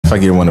If I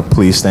get everyone to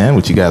please stand,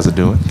 what you guys are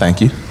doing. Thank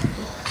you.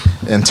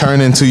 And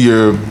turn into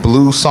your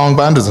blue song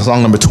binders,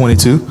 song number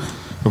 22.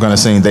 We're going to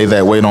sing They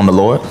That Wait on the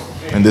Lord.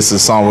 And this is a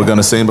song we're going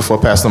to sing before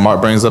Pastor Mark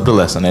brings up the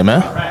lesson.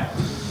 Amen? All right.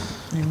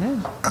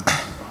 Amen.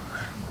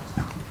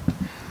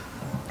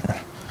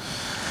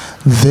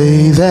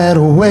 They that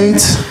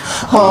wait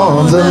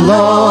on the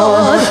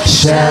Lord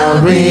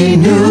shall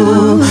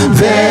renew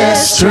their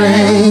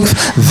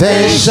strength.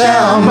 They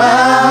shall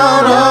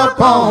mount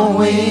up on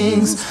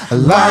wings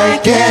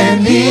like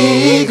an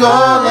eagle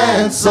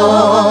and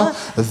soar.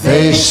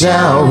 They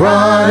shall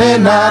run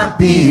and not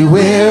be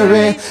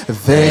weary.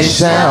 They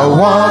shall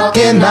walk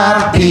and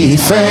not be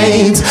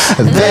faint.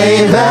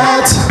 They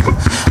that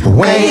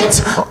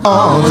wait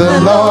on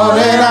the Lord,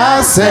 and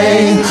I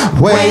say,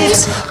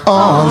 wait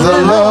on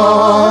the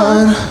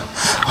Lord.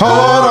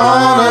 Hold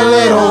on a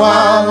little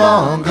while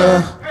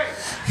longer.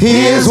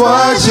 Here's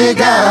what you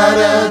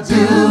gotta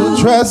do.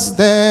 Trust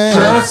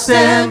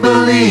and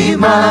believe,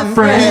 my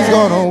friend. He's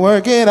gonna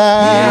work it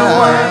out. He'll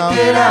work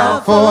it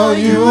out for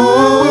you.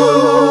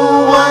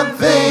 One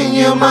thing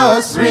you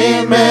must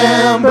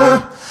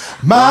remember: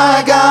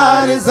 my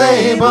God is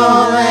able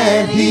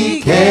and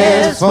He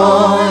cares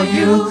for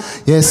you.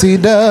 Yes, He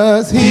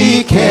does.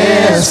 He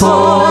cares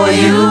for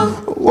you.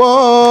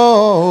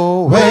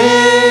 Whoa,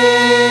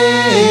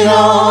 wait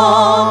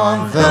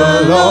on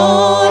the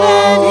Lord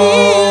and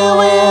He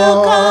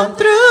will come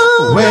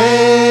through.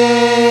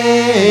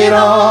 Wait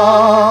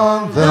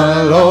on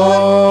the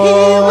Lord. He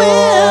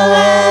will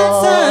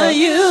answer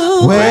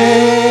you.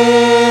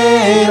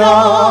 Wait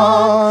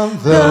on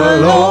the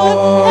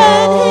Lord.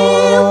 And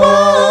He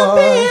won't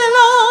be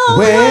long.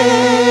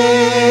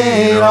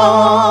 Wait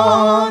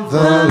on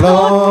the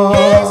Lord.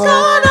 He's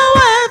gonna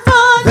wait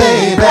for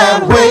They that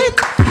wait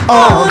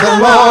on the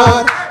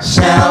Lord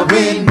shall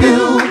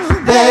renew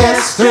their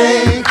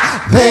strength.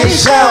 They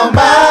shall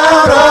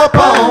mount up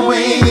on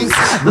wings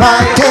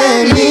like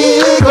an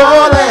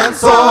eagle and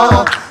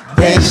soar.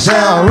 They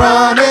shall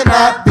run and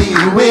not be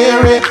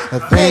weary.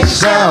 They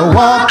shall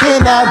walk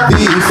and not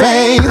be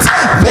faint.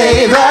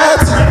 They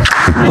that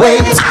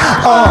wait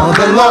on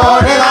the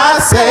Lord, and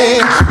I say,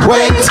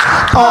 wait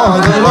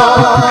on the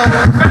Lord.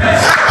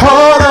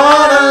 Hold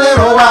on a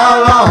little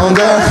while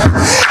longer.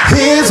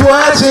 Here's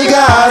what you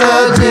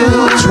gotta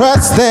do.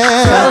 Trust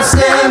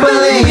and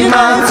believe,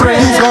 my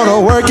friend. He's gonna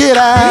work it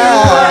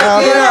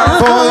out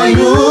for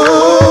you.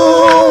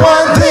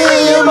 One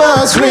thing you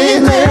must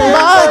remember: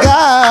 my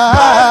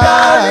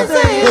God is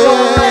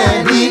able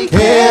and He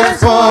cares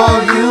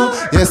for you.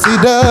 Yes, He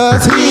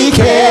does. He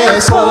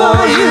cares for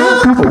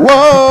you.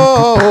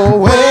 Whoa,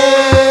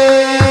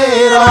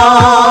 wait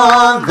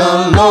on the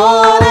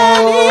Lord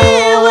and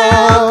He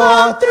will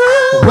come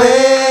through.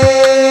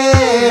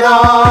 Wait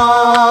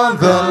on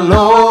the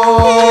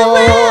Lord. He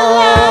will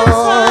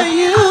answer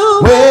you.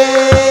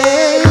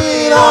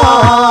 Wait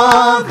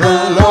on the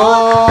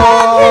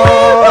Lord. And He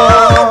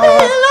won't be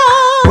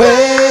long.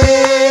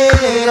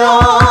 Wait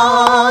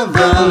on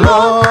the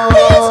Lord.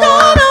 He's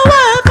gonna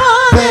wait for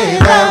They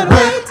that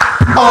wait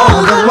on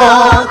the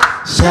Lord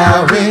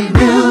shall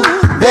renew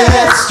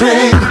their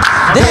strength.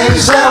 They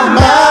shall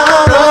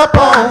mount up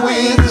on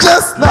wings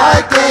just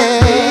like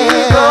an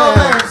eagle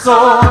and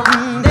soar.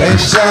 They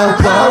shall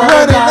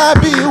run and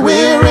not be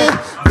weary.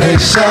 They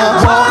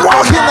shall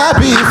walk and not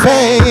be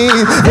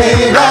faint.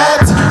 They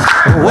that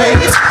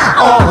wait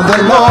on the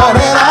Lord,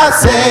 and I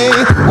say,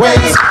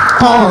 wait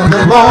on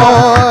the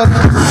Lord.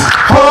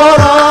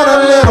 Hold on a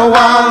little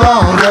while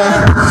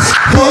longer.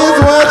 Here's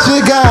what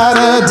you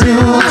gotta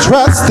do.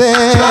 Trust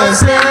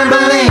and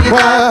believe.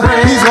 Well,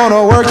 He's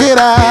gonna work it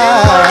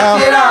out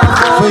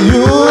for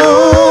you.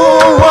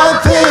 One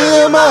thing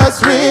you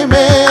must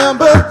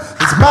remember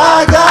is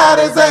my God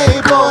is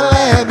able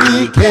and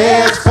He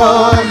cares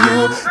for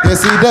you.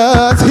 Yes, He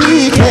does.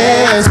 He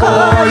cares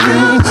for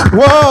you.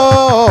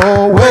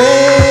 Whoa,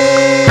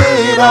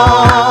 wait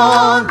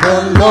on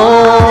the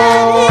Lord.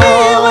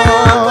 He will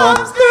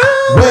come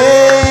through.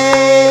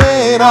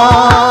 Wait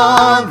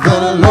on the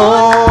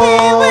Lord. He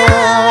will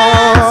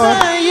answer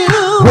you.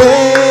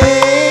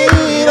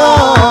 Wait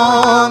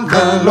on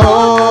the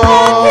Lord.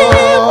 And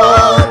He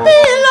won't be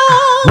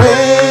long.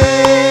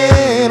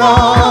 Wait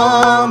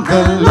on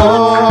the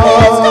Lord.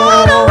 He's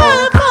gonna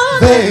wait for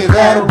They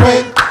that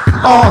wait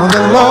on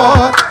the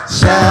Lord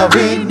shall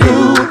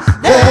renew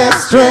their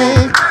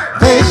strength.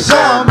 They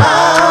shall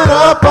mount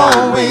up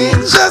on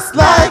wings just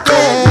like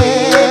an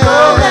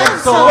eagle and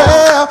soar.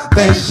 Well,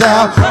 they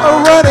shall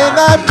run and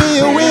not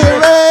be weary,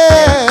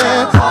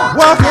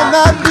 walk and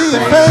not be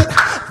faint.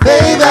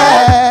 They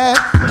that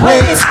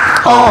wait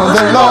on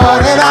the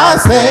Lord, and I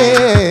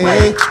say,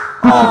 wait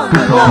on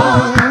the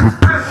Lord.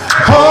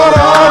 Hold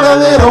on a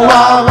little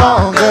while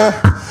longer.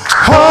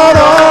 Hold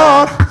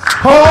on,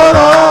 hold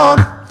on,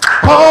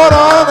 hold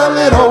on a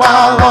little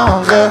while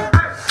longer.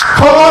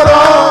 Hold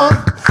on,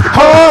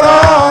 hold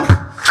on,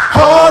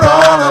 hold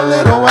on a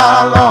little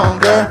while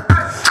longer.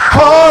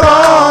 Hold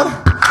on,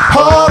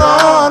 hold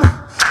on,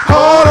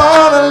 hold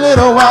on a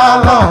little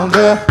while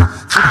longer.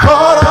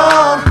 Hold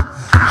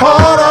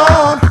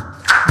on,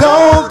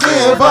 don't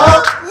give up.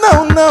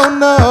 no,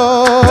 no.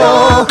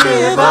 Don't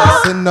give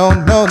up. Say no,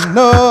 no,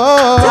 no.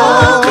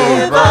 Don't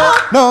give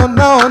up. No,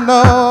 no,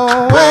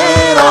 no.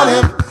 Wait on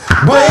him.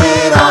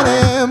 Wait on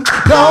him.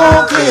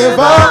 Don't give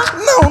up.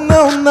 No,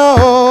 no, no.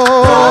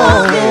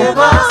 Don't give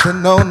up. Say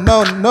no,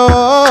 no, no.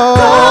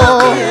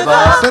 Don't give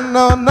up. Say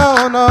no,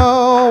 no,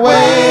 no.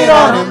 Wait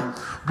on him.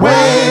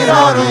 Wait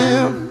on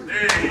him.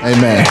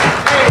 Amen.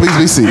 Please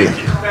be seated.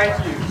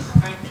 Thank you.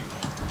 Thank you.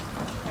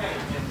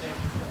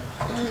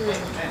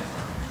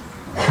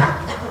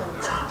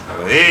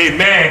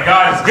 Amen.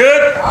 God is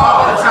good.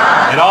 All the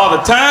time. And all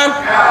the time.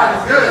 God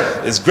is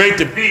good. It's great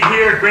to be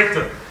here. Great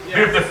to be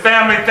with the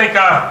family. Thank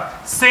our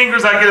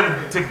singers. I give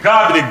them to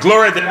God the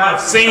glory that are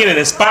singing and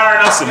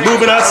inspiring us and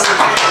moving us.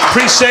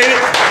 Appreciate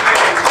it.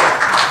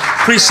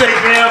 Appreciate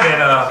them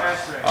and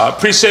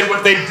appreciate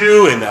what they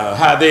do and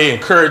how they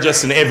encourage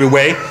us in every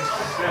way.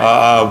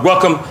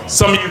 Welcome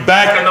some of you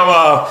back. I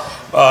know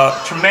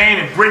Tremaine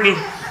and Brittany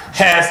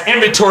has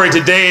inventory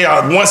today.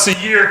 Once a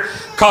year,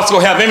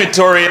 Costco have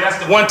inventory, and that's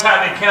the one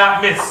time they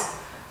cannot miss.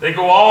 They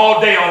go all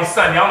day on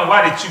Sunday. I don't know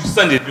why they choose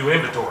Sunday to do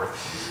inventory,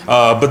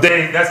 but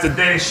that's the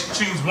day they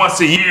choose once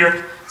a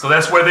year. So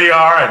that's where they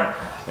are,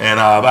 and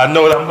I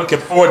know that I'm looking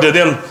forward to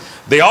them.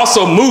 They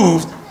also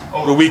moved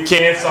over the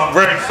weekend, so I'm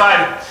very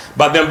excited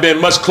about them being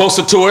much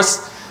closer to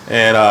us.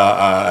 And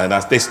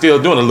they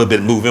still doing a little bit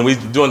of moving. We're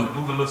moving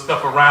a little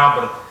stuff around,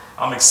 but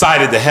I'm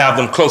excited to have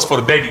them close for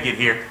the baby to get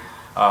here,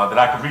 that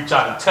I can reach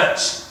out and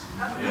touch.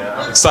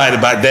 Yeah, I'm excited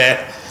about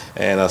that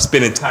and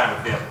spending time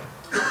with them.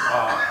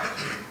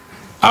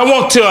 I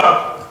want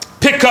to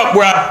pick up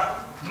where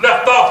I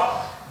left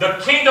off, the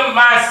kingdom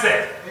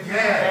mindset,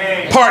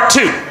 part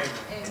 2.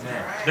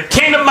 The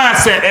kingdom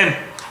mindset,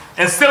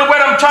 and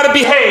Silhouette, I'm trying to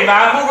behave.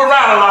 Now, I move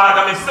around a lot.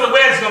 I mean,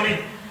 Silhouette is going to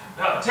be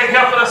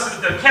helping us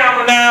with the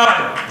camera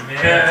now.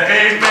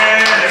 Amen. And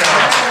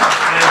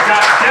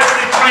got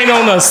Destiny playing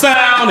on the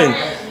sound.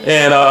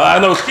 And I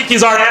know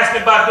Kiki's already asked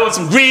me about doing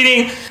some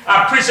greeting.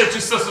 I appreciate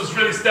you sisters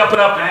really stepping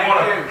up and want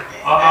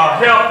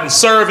to help and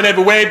serve in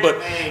every way.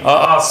 But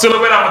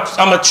Silhouette,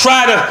 I'm going to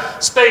try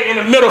to stay in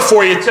the middle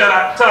for you until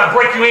I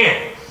break you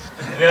in.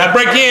 And I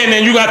break in,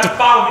 and you got to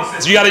follow me,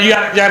 sis. You got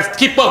to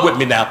keep up with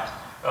me now.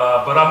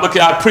 But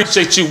I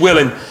appreciate you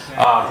willing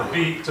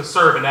to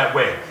serve in that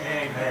way.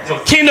 Amen. So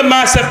Kingdom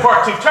Mindset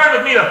Part 2. Turn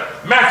with me to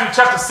Matthew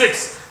chapter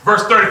 6,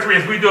 verse 33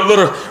 as we do a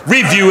little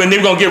review, and then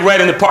we're going to get right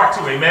into Part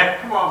 2. Amen.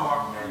 Come on,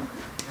 Mark.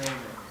 Amen.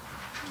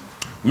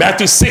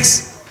 Matthew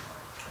 6,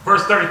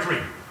 verse 33.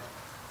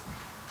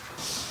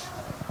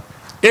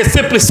 It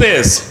simply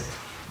says,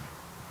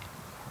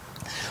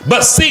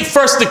 "But seek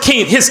first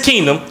his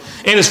kingdom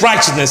and his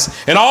righteousness,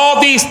 and all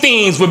these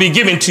things will be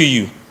given to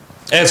you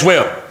as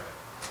well.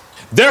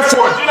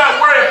 Therefore, do not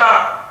worry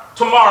about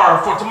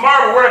tomorrow, for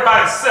tomorrow will worry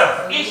about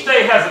itself. Each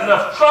day has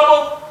enough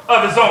trouble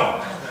of its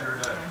own."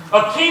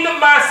 A kingdom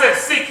mindset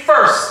seek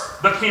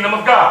first the kingdom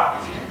of God.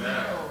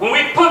 When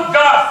we put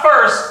God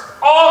first,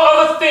 all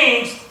other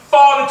things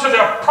fall into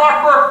their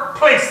proper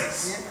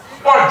places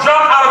or jump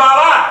out of our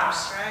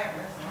lives.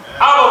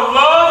 Our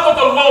love for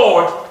the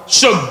Lord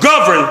shall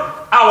govern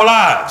our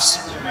lives.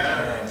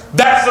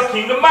 That's the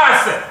kingdom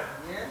mindset.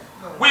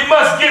 We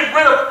must get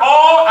rid of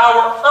all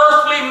our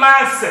earthly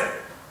mindset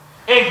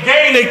and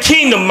gain a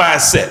kingdom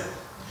mindset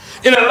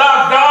and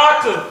allow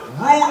God to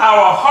rule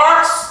our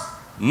hearts,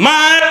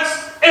 minds,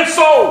 and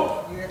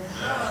soul.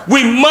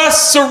 We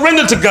must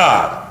surrender to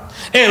God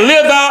and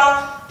live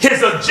out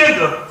his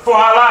agenda for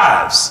our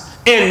lives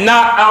and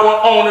not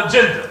our own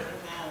agenda.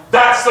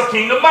 That's the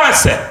kingdom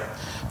mindset.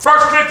 1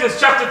 Corinthians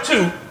chapter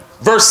 2,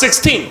 verse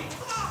 16.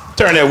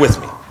 Turn there with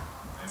me.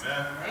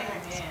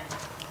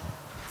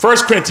 1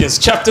 Corinthians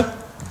chapter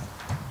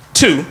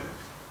 2,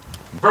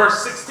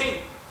 verse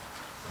 16.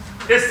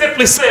 It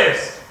simply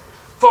says,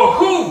 "For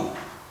who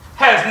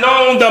has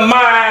known the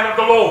mind of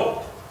the Lord,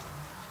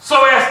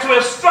 so as to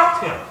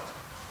instruct him?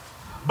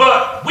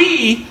 But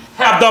we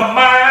have the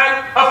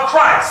mind of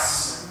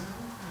Christ."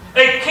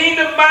 A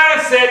kingdom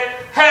mindset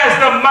has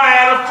the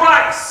mind of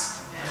Christ.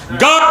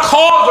 God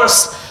called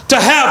us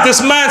to have this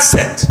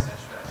mindset,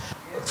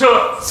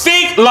 to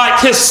think like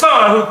his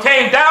son who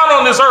came down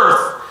on this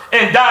earth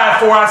and died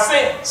for our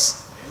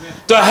sins.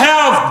 To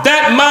have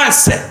that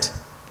mindset.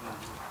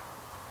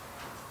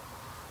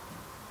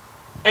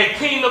 A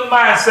kingdom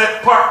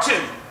mindset, part 2.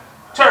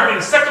 Turn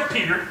me to 2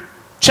 Peter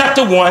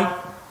chapter 1,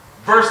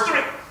 verse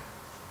 3.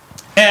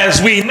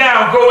 As we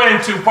now go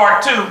into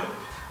part 2,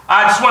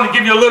 I just want to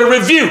give you a little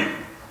review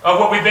of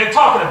what we've been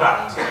talking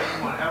about.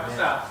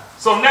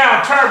 So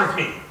now turn with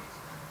me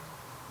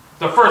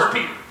to 1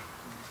 Peter.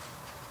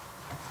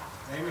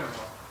 Amen.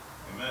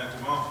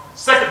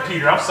 2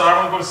 Peter, I'm sorry,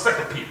 I'm going to go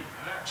to 2 Peter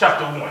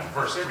chapter 1,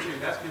 verse 3.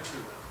 That's good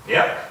too.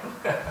 Yep.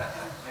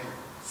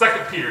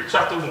 2 Peter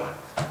chapter 1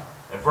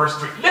 and verse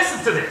 3.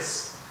 Listen to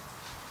this.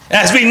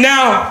 As we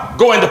now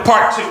go into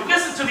part 2,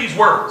 listen to these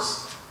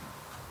words.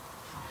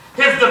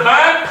 His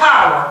divine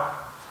power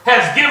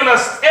has given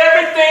us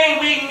everything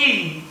we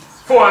need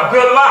for a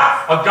good life,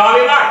 a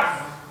godly life,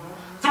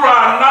 through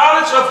our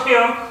knowledge of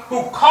him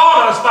who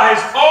called us by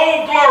his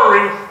own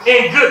glory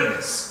and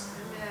goodness.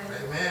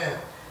 Amen.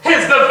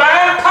 His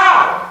divine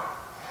power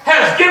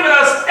has given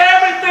us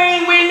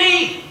everything we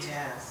need.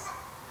 Yes.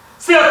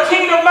 See, a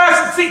kingdom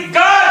mindset. See,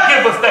 God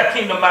gave us that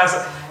kingdom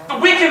mindset.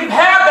 We can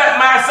have that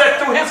mindset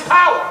through his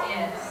power.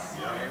 Yes.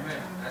 Amen.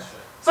 That's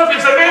right. Some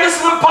people say, man, this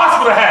is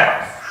impossible to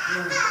have.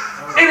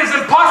 It is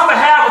impossible to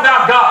have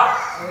without God.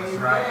 That's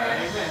right.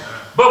 Amen.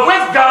 But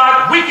with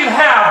God, we can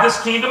have this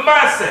kingdom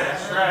mindset.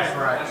 That's right. That's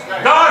right. That's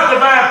right. God's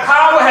divine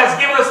power has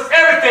given us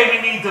everything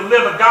we need to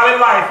live a godly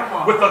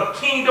life with a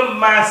kingdom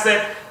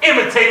mindset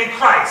imitating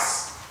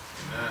Christ.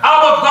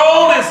 Our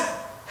goal is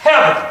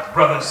heaven,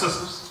 brothers and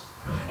sisters.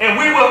 And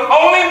we will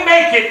only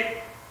make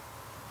it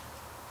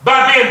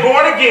by being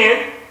born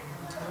again,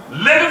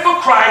 living for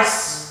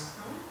Christ,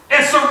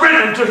 and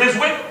surrendering to his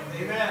will.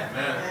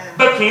 Amen.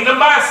 The kingdom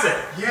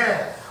mindset.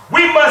 Yes.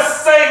 We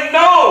must say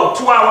no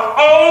to our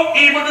own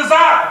evil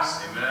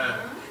desires.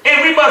 Amen.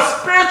 And we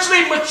must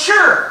spiritually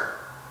mature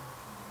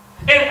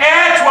and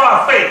add to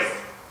our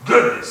faith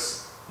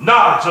goodness,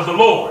 knowledge of the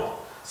Lord,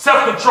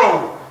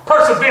 self-control,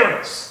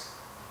 perseverance,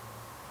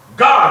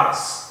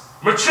 godliness,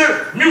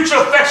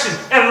 mutual affection,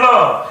 and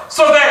love,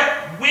 so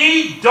that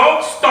we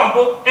don't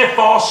stumble and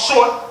fall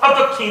short of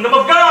the kingdom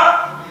of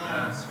God.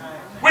 Yes.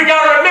 We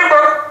got to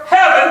remember,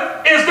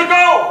 heaven is the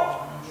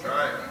goal. That's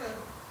right.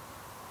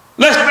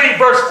 Let's read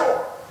verse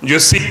 4. You'll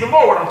see even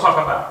more what I'm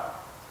talking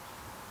about.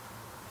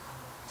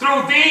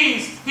 Through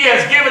these, he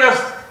has given us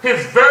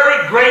his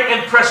very great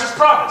and precious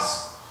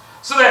promise,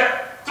 so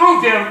that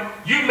through them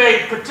you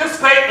may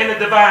participate in the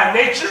divine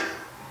nature,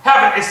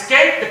 having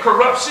escaped the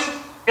corruption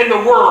in the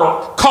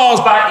world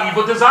caused by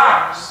evil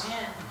desires.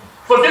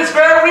 For this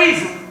very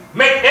reason,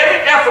 make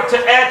every effort to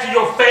add to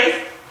your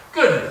faith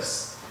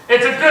goodness,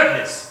 and to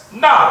goodness,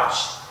 knowledge,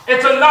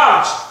 and to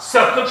knowledge,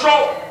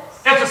 self-control,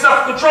 and to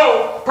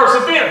self-control,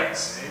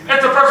 perseverance, and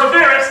to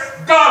perseverance,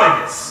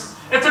 godliness,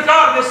 and to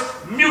godliness,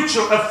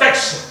 mutual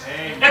affection,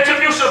 and to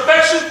mutual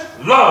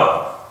affection,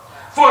 love.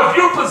 For if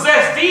you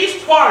possess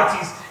these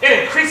qualities in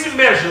increasing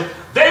measure,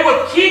 they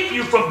will keep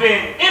you from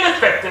being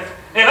ineffective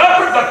and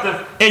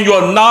unproductive in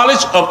your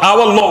knowledge of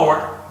our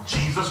Lord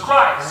Jesus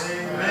Christ.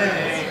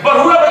 Amen.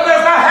 But whoever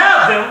does not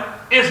have them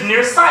is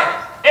nearsighted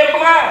and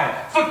blind,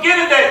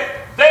 forgetting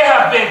that they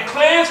have been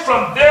cleansed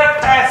from their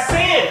past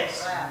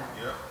sins.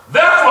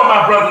 Therefore,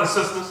 my brothers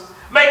and sisters,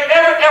 make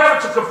every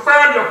effort to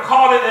confirm your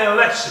calling and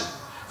election.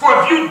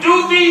 For if you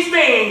do these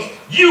things,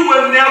 you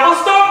will never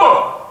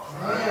stumble.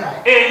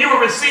 And you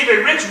will receive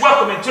a rich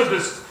welcome into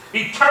this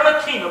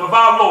eternal kingdom of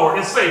our Lord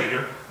and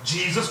Savior,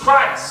 Jesus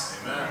Christ.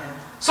 Amen.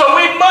 So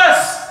we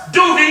must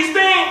do these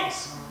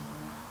things.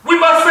 We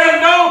must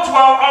say no to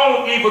our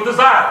own evil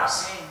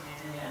desires.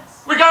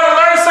 We got to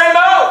learn to say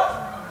no.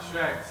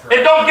 That's right.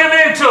 And don't give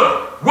in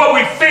to what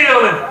we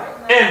feel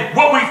and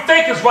what we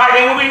think is right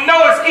and when we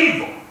know it's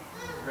evil.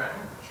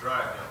 That's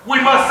right.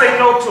 We must say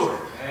no to it.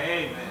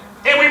 Amen.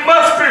 And we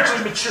must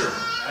spiritually mature.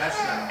 That's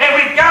right. And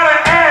we got to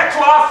add to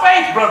our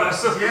faith, brothers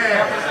and sisters.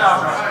 Yes.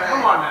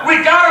 Come on now.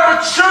 We got to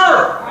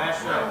mature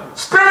That's right.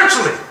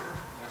 spiritually.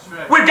 That's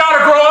right. We got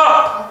to grow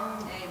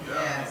up.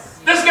 Yes.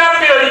 This got to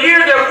be a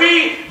year that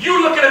you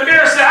look in the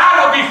mirror and say,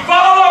 I will be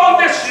further along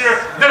this year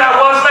than I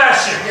was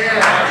last year.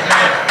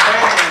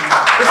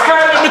 It's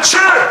time to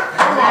mature.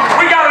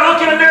 We got to look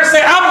in the mirror and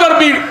say, I'm going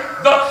to be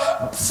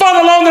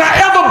further along than I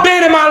ever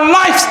been in my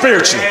life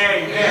spiritually.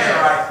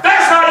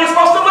 That's how you're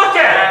supposed to look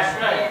at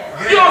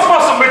it. You're not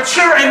supposed to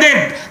mature and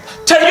then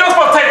you're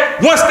supposed to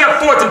take one step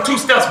forward and two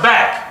steps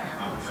back.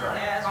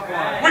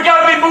 We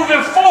got to be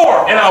moving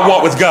forward in our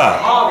walk with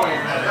God.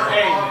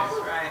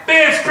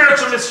 Being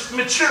spiritually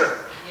mature.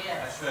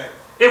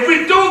 If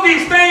we do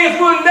these things,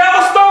 we'll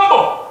never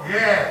stumble.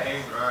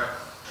 Yes.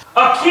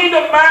 A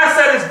kingdom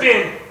mindset is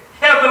being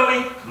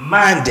heavenly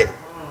minded.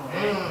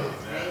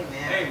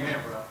 Amen,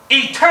 bro.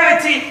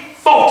 Eternity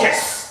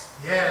focused.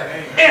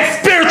 Yes. And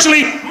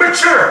spiritually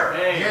mature.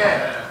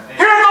 Yes.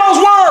 Hear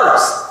those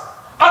words.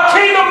 A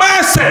kingdom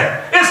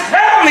mindset is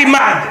heavenly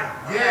minded.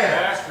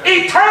 Yes.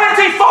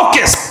 Eternity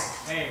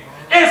focused.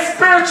 And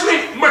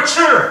spiritually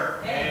mature.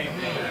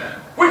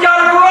 We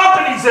got to grow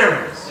up in these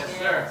areas. Yes,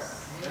 sir.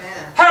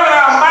 Having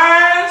our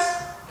minds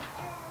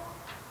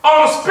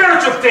on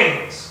spiritual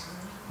things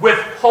with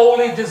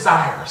holy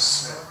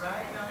desires.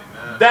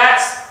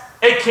 That's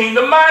a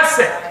kingdom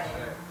mindset.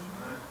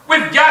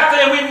 We've got to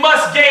and we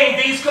must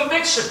gain these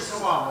convictions.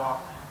 Come on,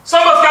 Walker.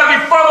 Some of us got to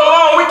be further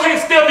along. We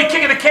can't still be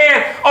kicking the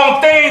can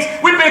on things.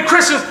 We've been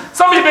Christians.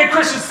 Some of you have been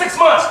Christians 6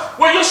 months.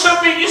 Well, you should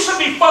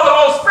be further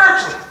along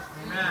spiritually.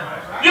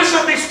 You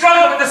should be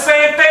struggling with the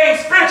same thing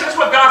spiritually. That's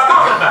what God's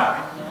talking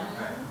about.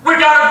 We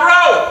got to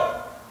grow.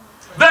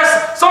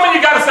 Some of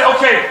you got to say,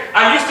 okay,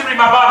 I used to read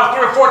my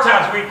Bible 3 or 4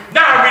 times a week.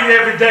 Now I read it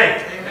every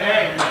day.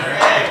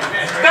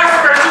 That's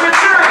spiritual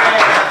maturity.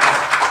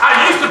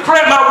 I used to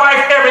pray with my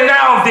wife every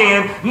now and then.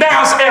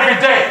 Now it's every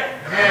day.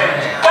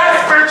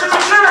 That's spiritual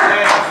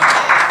maturity.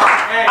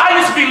 I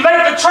used to be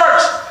late to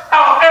church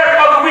every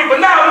other week, but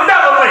now I'm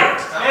never late.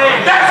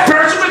 That's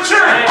spiritual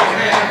maturity.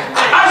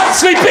 I used to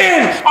sleep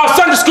in on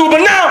Sunday school,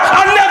 but now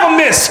I never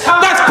miss.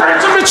 That's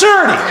spiritual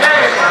maturity.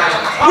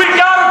 We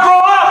got to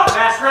grow up.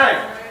 That's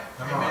right.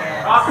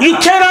 You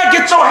cannot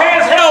get your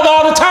hands held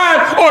all the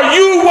time or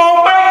you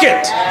won't make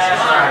it.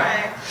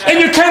 And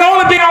you can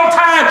only be on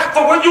time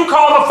for what you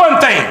call the fun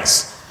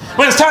things.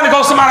 When it's time to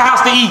go to somebody's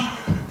house to eat.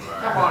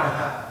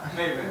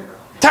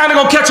 Time to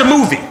go catch a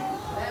movie.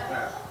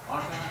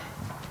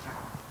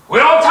 We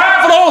don't have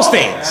time for those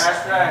things.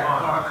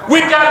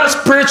 We've got to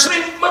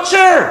spiritually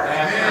mature.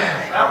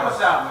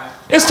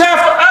 It's time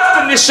for us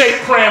to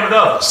initiate praying with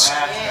others.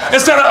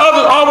 Instead of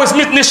others always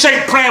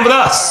initiate praying with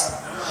us.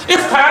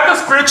 It's time to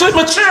spiritually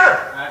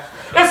mature.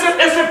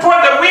 It's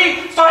important that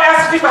we start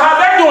asking people how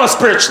they're doing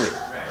spiritually.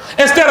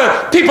 Instead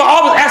of people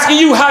always asking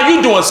you how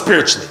you're doing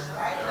spiritually.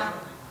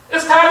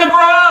 It's time to grow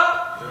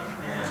up.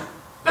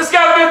 This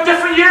got to be a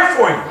different year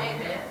for you.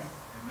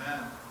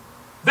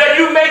 That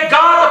you make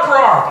God the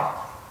priority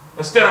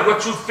instead of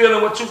what you feel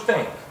and what you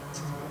think.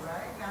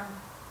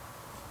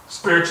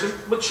 Spiritually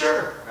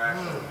mature.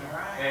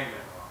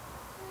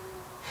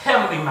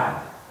 Heavenly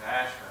minded.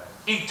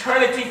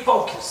 Eternity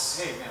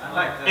focused.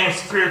 And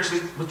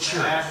spiritually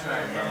mature.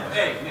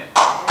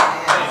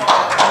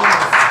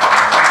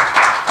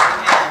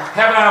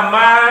 Having our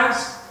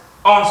minds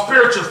on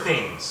spiritual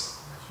things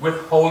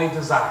with holy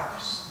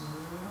desires.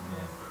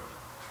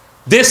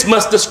 This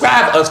must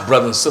describe us,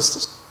 brothers and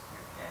sisters.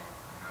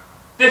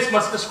 This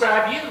must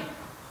describe you.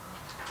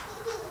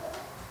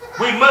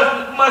 We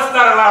must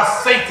not allow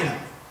Satan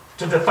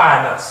to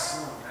define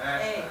us.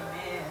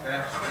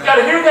 You got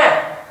to hear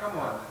that.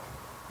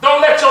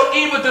 Don't let your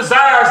evil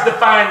desires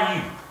define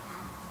you.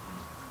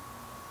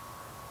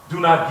 Do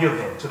not give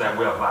in to that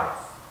way of life.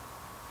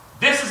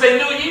 This is a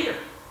new year.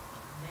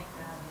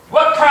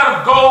 What kind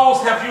of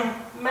goals have you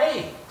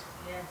made?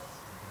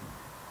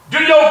 Do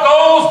your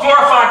goals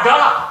glorify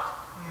God?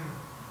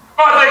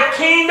 Are they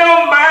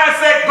kingdom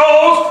mindset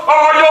goals, or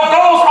are your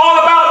goals all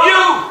about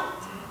you?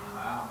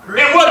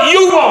 And what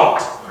you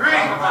want?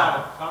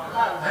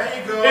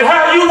 And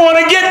how you want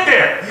to get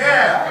there?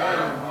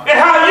 And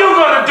how you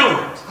going to do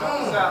it?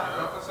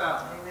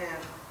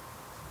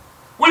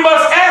 We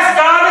must ask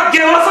God to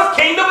give us a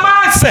kingdom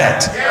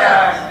mindset.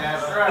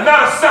 And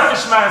not a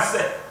selfish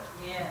mindset.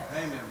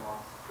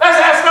 Let's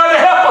ask God to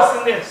help us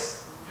in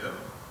this.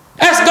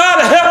 Ask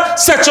God to help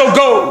set your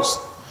goals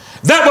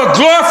that will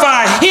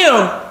glorify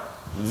Him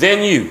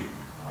than you.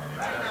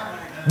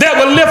 That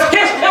will lift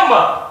Him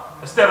up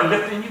instead of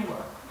lifting you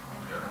up.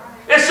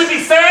 It should be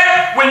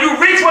said when you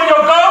reach one of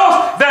your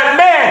goals that,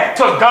 man,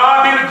 to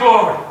God be the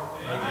glory.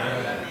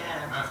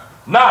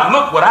 Now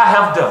look what I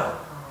have done.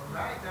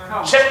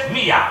 Check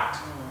me out.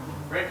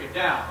 Break it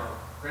down, bro.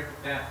 Break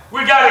it down.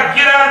 We got to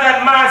get out of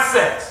that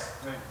mindset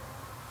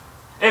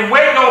and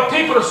waiting on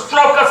people to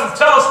stroke us and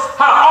tell us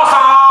how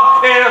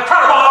awesome and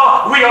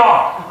incredible we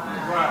are.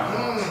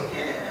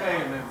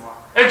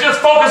 And just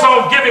focus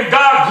on giving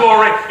God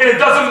glory, and it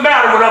doesn't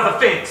matter what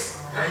other things.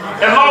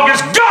 As long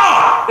as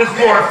God is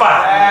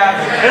glorified.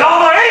 And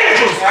all the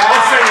angels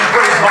are singing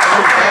praise,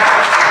 hallelujah.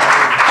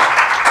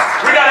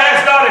 We got to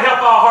ask God to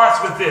help our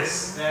hearts with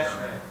this.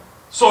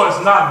 So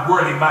it's not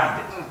worldly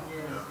minded.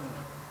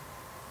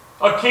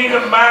 A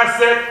kingdom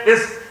mindset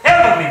is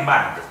heavenly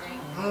minded.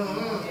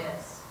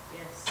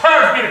 Turn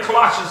with me to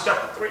Colossians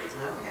chapter 3. All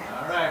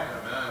right.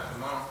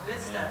 Come on. Good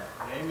stuff.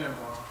 Amen.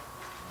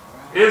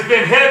 It has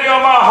been heavy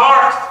on my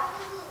heart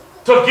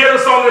to get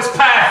us on this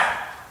path.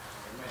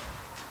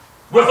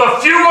 With a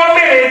few or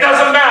many, it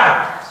doesn't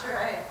matter. That's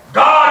right.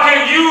 God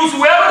can use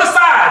whoever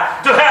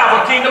decides to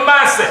have a kingdom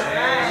mindset.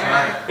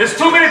 It's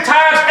too many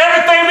times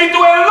everything we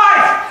do in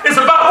life is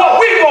about what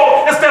we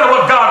want instead of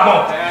what God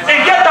wants. And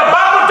yet the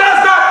Bible does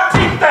not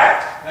teach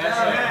that.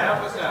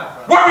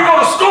 Where we go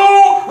to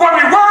school, where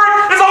we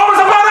work, it's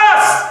always about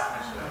us.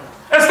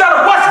 Instead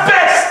of what's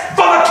best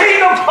for the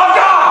kingdom of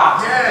God.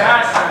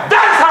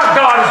 That's how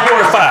God is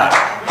glorified.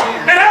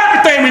 In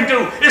everything we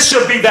do, it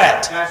should be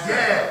that.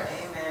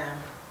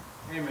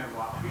 Amen.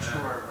 Wow. Preach the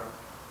word, bro.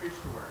 Preach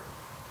the word.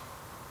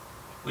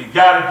 We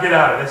got to get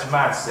out of this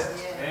mindset.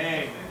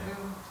 Amen.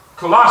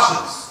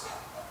 Colossians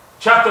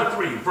chapter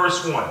 3,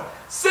 verse 1.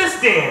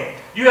 Since then,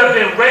 you have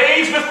been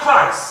raised with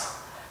Christ.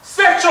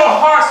 Set your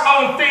hearts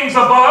on things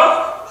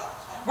above,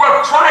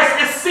 where Christ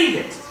is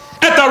seated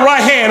at the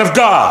right hand of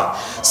God.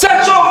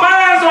 Set your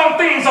minds on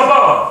things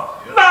above,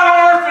 not on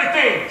earthly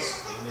things.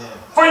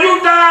 For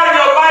you died, and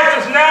your life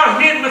is now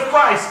hidden with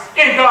Christ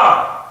in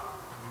God.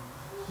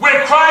 When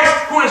Christ,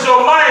 who is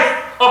your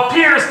life,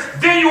 appears,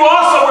 then you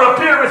also will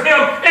appear with Him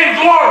in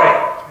glory.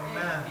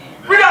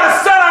 We got to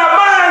set our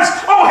minds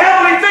on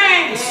heavenly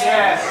things.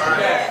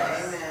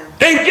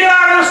 And get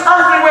out of this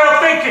earthly way of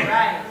thinking.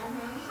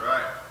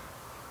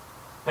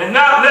 And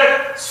not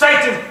let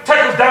Satan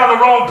take us down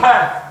the wrong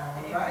path.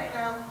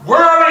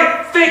 Worldly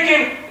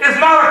thinking is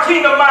not a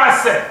kingdom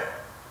mindset.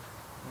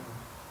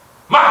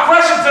 My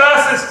question to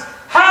us is,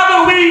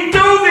 how do we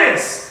do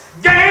this?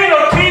 Gain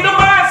a kingdom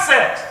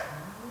mindset.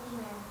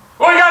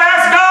 Well, we got to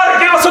ask God to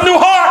give us a new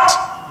heart.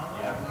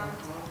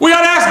 We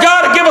got to ask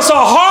God to give us a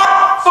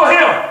heart for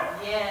Him.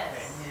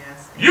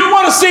 You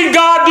want to see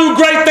God do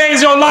great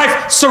things in your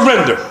life?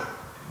 Surrender.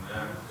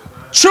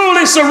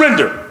 Truly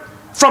surrender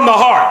from the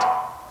heart.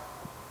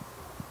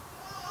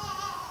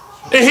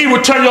 and he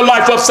will turn your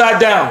life upside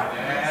down.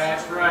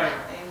 That's right.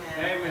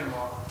 Amen,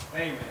 Mark.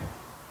 Amen.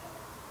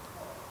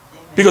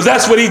 Because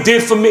that's what he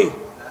did for me.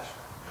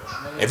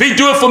 If he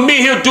do it for me,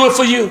 he'll do it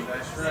for you.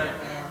 That's right.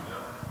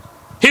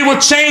 He will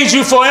change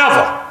you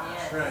forever.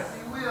 That's right.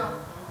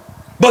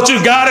 But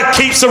you got to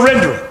keep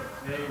surrendering.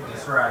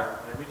 That's right.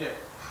 Every day.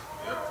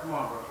 Come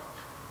on, bro.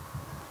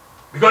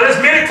 Because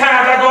there's many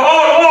times I go,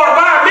 oh Lord,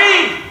 why me?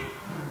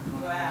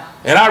 Wow.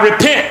 And I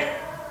repent.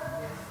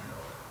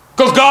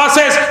 Because God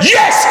says,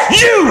 yes,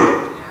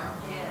 you.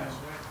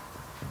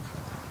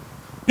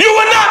 You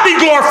will not be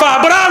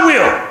glorified, but I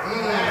will.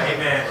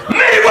 Amen.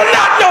 Many will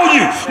not know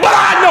you, but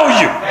I know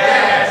you.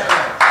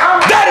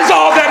 That is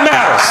all that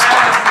matters.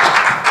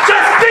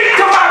 Just speak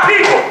to my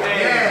people.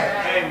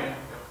 Amen.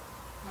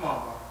 Come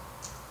on, bro.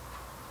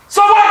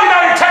 So why are you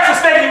not in Texas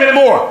Stadium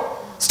anymore?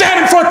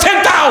 Standing for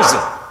 10,000.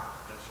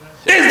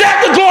 Is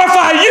that to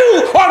glorify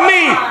you or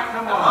me?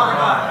 Come on,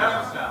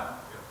 help us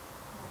out.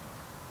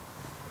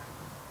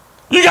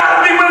 You got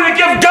to be willing to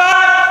give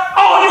God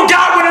all you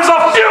got when it's a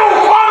few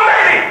or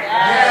many.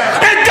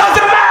 It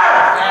doesn't matter.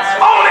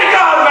 Only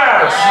God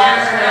matters.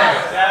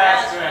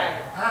 That's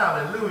right.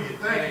 Hallelujah.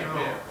 Thank you,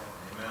 Lord.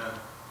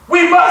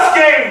 We must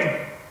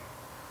gain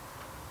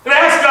and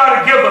ask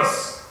God to give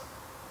us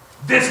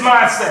this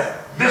mindset,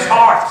 this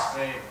heart.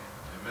 Amen.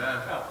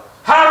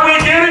 How do we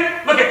get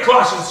it? Look at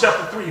Colossians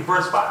chapter 3,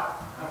 verse 5.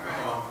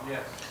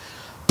 Yes.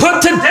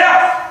 Put to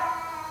death,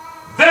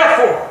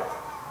 therefore,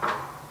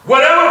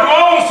 whatever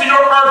belongs to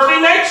your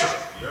earthly nature,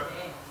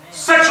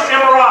 sexual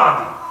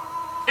immorality,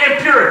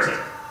 impurity,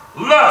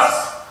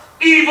 lust,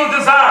 evil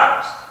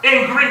desires,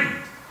 and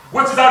greed,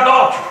 which is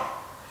idolatry.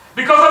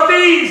 Because of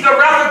these, the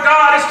wrath of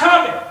God is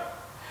coming.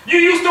 You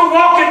used to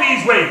walk in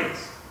these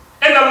ways,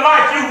 in the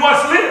life you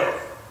once lived.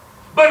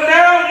 But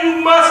now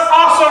you must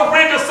also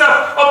rid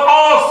yourself of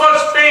all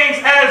such things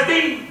as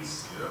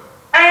these: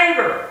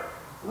 anger,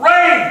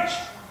 rage,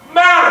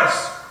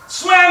 malice,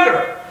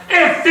 slander,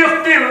 and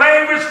filthy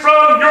language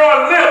from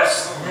your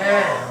lips.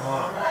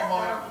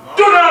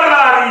 Do not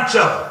lie to each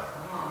other,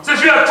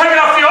 since you have taken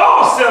off the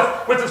old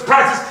self with its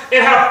practice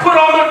and have put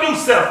on the new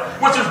self,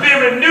 which is being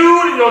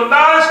renewed in your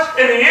knowledge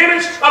in the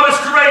image of its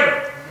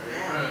creator.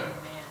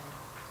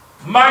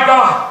 My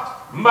God,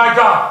 my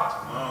God.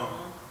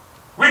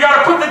 We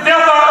got to put to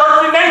death our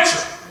earthly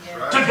nature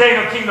to gain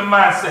a kingdom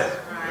mindset.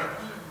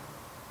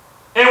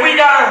 And we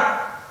got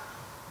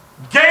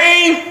to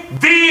gain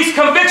these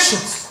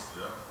convictions.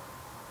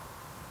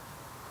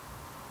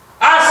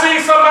 I've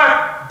seen some of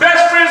my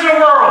best friends in the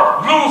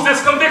world lose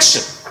this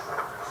conviction.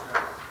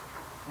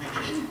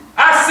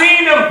 I've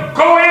seen them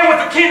go in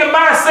with the kingdom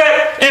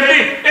mindset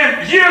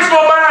and years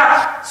go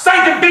by,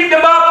 Satan beat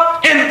them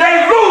up, and they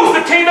lose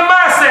the kingdom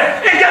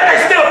mindset. And yet they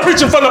still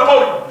preaching from the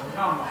podium.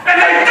 And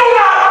they do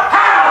not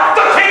have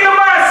the kingdom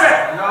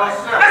mindset. No,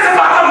 sir. It's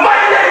about the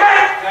money they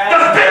make, the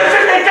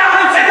benefit they got,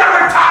 and their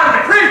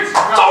retirement.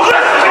 So listen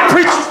to me,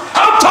 preachers.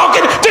 I'm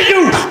talking to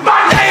you.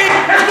 My name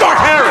is Mark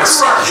Harris.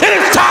 It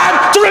is time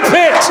to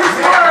repent.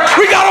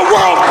 We got a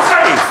world to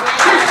save.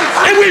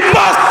 And we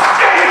must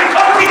gain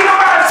a kingdom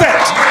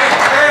mindset.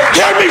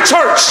 Hear me,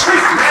 church.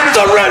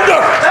 Surrender.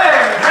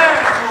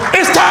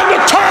 It's time to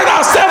turn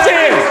ourselves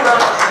in.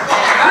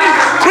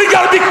 We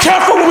got to be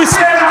careful when we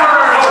say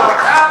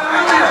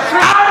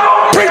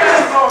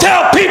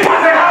tell people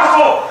in their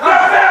household,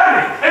 their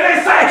family, and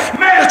they say,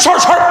 man, the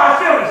church hurt my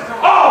feelings.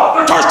 Oh,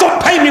 the church don't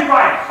pay me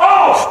right.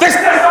 Oh, they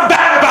say something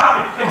bad about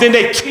me. And then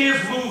their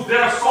kids lose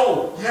their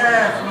soul.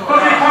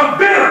 Because they become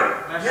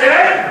bitter and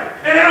angry,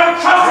 and they don't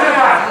trust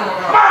anybody.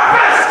 My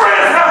best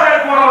friends have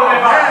that going on in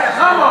their life.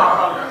 Come on,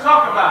 brother.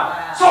 Talk about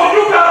it. So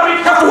you got to be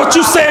careful what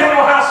you say in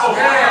your household.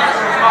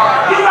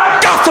 Do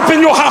not gossip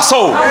in your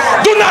household.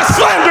 Do not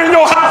slander in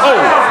your household.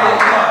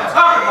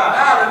 Talk about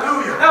it.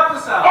 Hallelujah. Help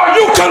us out. Or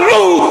you can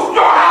lose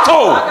your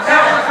household.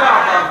 Help us out,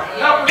 brother.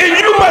 Help us. And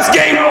you must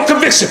gain no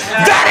conviction.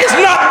 That is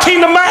not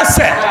kingdom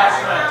mindset.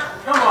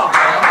 Come on.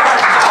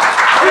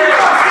 We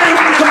must gain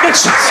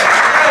convictions.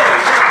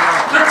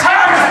 The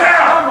time is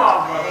now. Come on,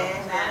 brother.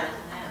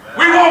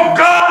 We want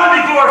God to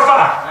be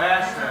glorified.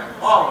 That's right.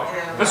 Always.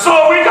 And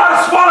so we got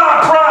to swallow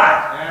our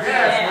pride.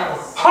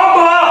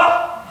 Humble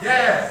up.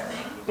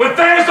 When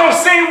things don't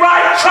seem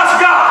right, trust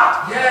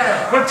God.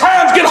 When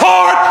times get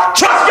hard,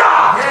 trust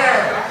God.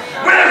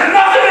 When there's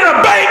nothing in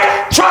the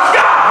bank, trust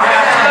God.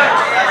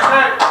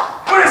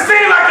 When it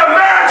seems like the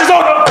marriage is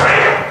on the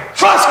brink,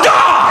 trust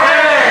God.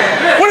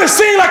 When it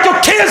seems like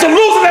your kids are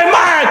losing their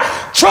mind,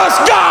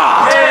 trust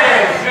God.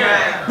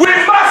 We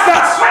must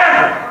not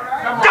slander,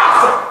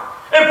 gossip,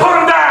 and put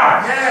them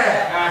down.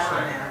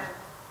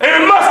 And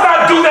we must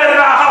not do that in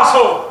our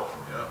household.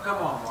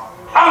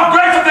 I'm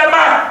grateful that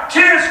my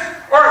kids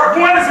are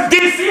one is in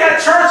D.C. at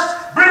church,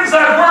 brings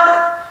at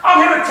work.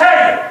 I'm here to tell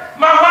you,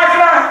 my wife and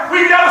I,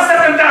 we never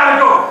set them down and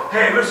go,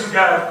 hey, listen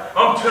guys,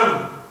 I'm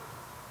telling you.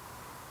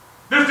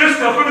 This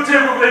stuff, let me tell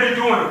you what they be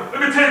doing.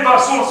 Let me tell you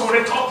about so-and-so when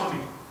they talk to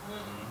me.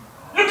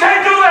 You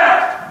can't do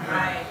that.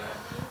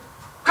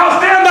 Because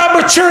they're not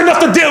mature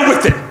enough to deal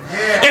with it.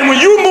 And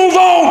when you move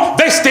on,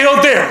 they still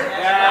there.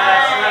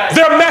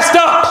 They're messed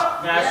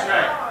up.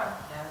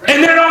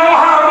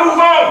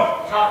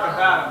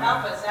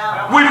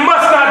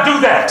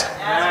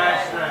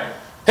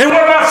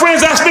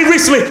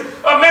 recently,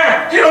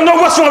 man, he don't know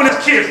what's wrong with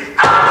his kids.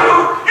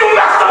 You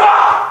messed them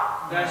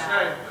up. That's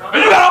right.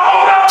 And you got to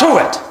own up to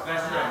it.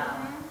 That's right.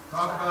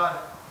 Talk about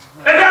it.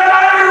 And that's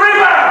not every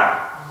rebound.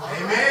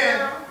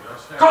 Amen.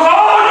 Because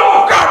all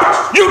your garbage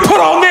you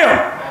put on them.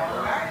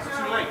 It's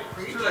too late.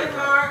 It's too late.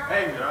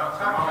 Hey,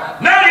 come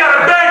on. Now you got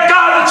to beg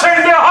God to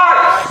change their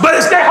heart. But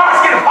it's their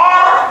hearts getting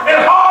harder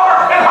and harder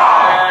and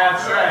harder.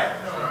 That's right.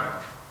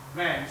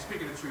 Man, you're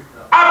speaking the truth,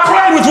 though. I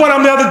prayed with one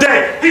of them the other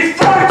day. He's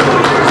 42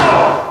 years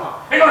old.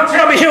 They're going to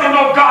tell me he don't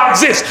know God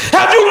exists.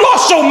 Have you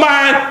lost your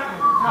mind?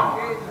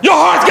 Your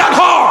heart's got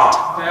hard.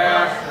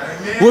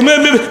 Well,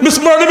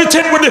 Mr. Murray, let me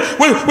tell you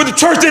what the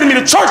church did to me.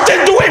 The church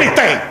didn't do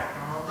anything.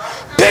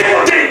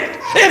 People did.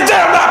 And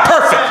they're not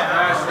perfect.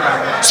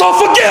 So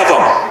forgive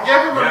them.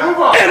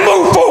 And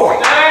move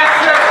forward.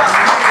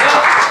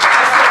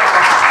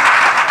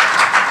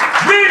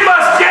 We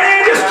must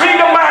gain this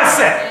kingdom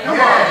mindset.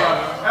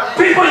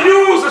 People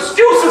use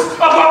excuses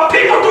of what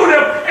people do to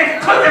them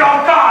and put it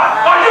on God.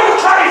 Are you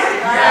crazy?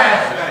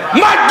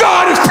 My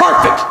God is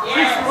perfect.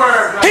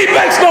 He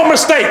makes no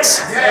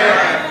mistakes.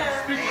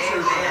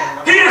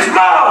 He is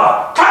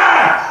love,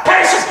 kind,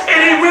 patience, and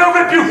he will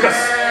rebuke us.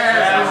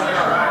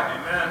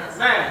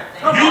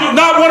 You do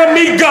not want to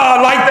meet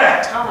God like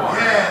that.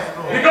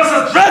 Because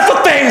it's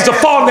dreadful things to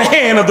fall in the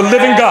hand of the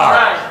living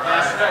God.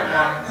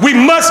 We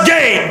must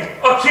gain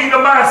a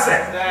kingdom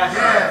mindset.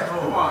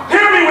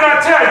 Hear me when I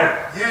tell you.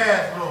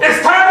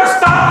 It's time to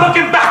stop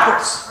looking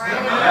backwards.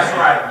 That's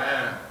right,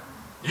 man.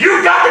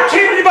 You got the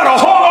kingdom, you better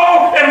hold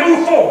on and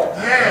move forward.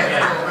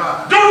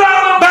 Do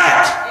not look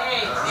back.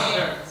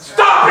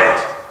 Stop it.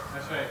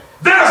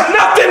 There's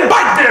nothing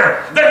back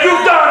there that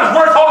you've done is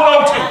worth holding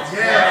on to.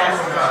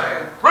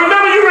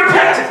 Remember you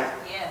repented.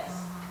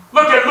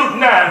 Look at Luke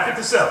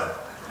 9:57.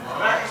 All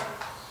right,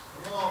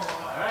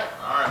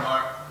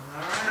 Mark.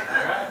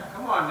 All right.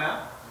 Come on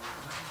now.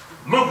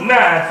 Luke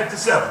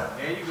 9:57.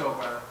 There you go,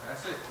 brother.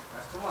 That's it.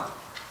 That's the one.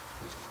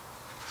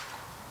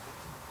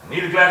 I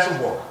need a glass of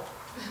water.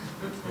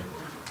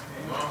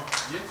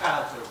 You're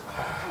tired too.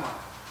 Come on.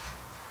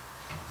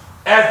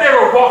 As they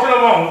were walking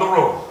along the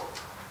road,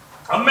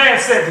 a man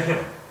said to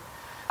him,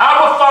 I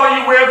will follow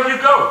you wherever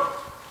you go.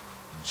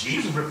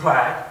 Jesus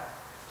replied,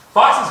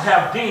 foxes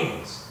have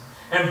dens,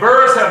 and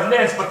birds have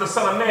nests, but the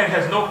Son of Man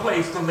has no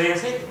place to lay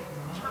his head.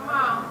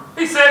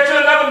 He said to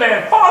another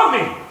man, follow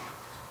me.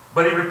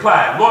 But he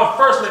replied, Lord,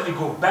 first let me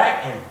go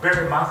back and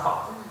bury my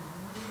father.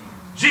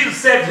 Jesus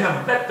said to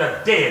him, let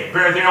the dead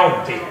bury their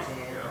own dead.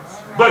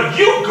 But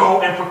you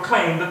go and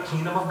proclaim the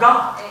kingdom of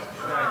God.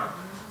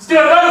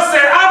 Still another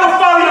said, I will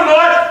follow you,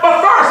 Lord,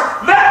 but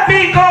first let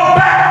me go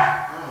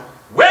back.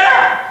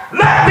 Where?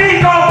 Let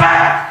me go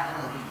back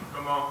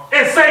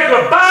and say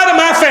goodbye to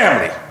my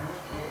family.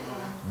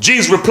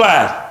 Jesus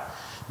replied,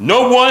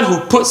 no one who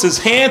puts his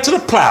hand to the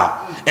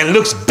plow and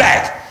looks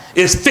back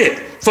is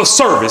fit for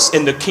service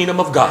in the kingdom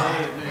of God.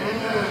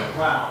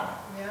 Wow.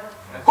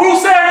 Who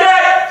said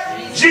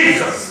that?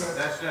 Jesus.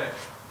 That's it.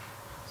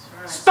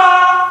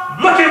 Stop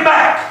looking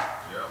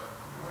back.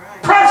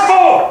 Press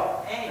forward.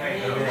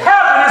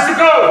 Heaven is the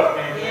goal.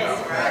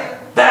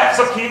 That's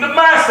a kingdom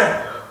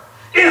mindset.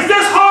 Is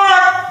this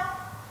hard?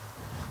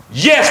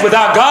 Yes,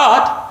 without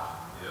God.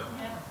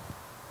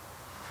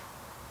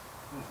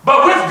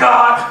 But with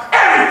God,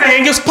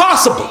 everything is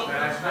possible.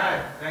 That's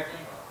right. Thank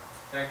you.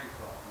 Thank you,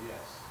 Paul.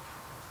 Yes.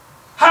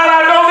 How did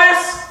I know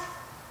this?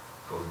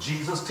 Because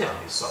Jesus tell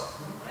me so.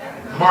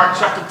 Mark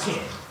chapter 10,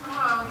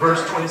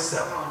 verse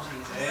 27.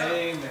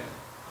 Amen.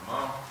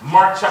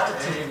 Mark chapter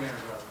 10. Amen,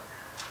 brother.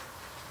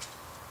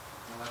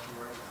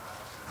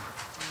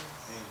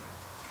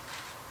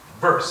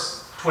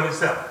 Verse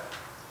 27.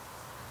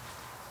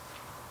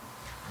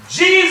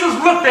 Jesus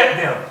looked at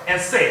them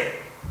and said,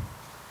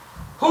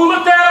 who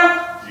looked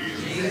at him?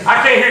 Jesus.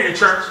 I can't hear you,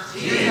 church.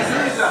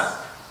 Jesus.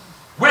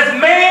 With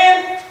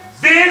man,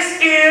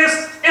 this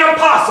is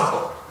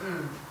impossible,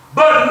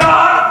 but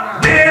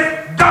not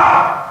with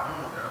God.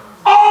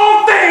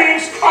 All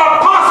things are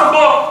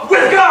possible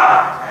with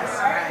God.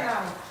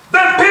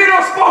 Then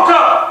Peter spoke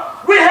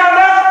up. We have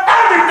left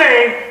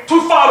everything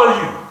to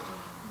follow you.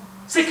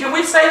 See, can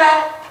we say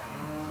that?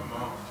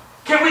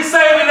 Can we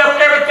say we left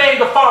everything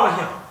to follow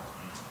him?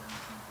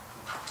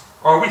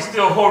 Or are we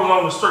still holding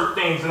on to certain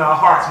things in our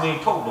hearts and we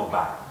ain't told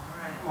nobody?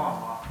 Come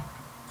on, Mark.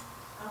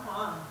 Come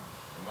on.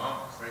 Come on.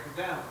 Break it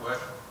down. What?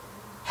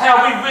 Have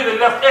we really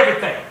left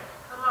everything?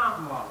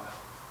 Come on.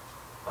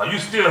 Or you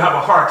still have a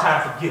hard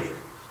time forgiving?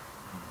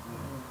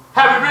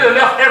 Have you really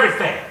left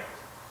everything?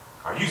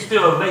 Are you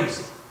still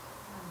lazy?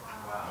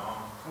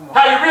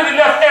 Have you really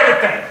left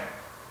everything?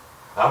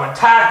 When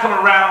tide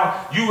come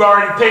around, you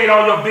already paid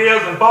all your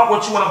bills and bought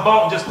what you want to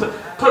buy and just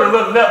put a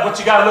little left, what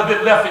you got a little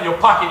bit left in your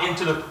pocket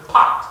into the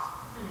pot.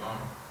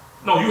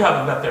 No, you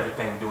haven't left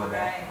everything doing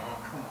that.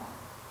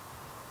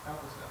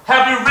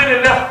 Have you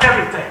really left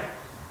everything?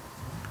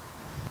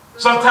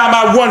 Sometimes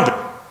I wonder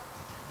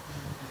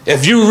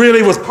if you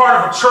really was part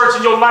of a church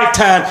in your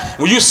lifetime,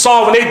 when you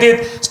saw when they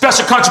did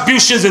special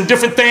contributions and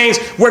different things,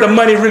 where the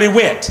money really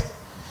went.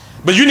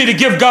 But you need to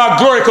give God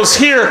glory, because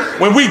here,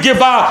 when we give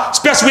our,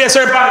 especially we ask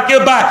everybody to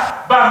give by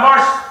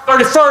March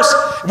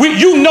 31st,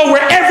 you know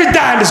where every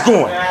dime is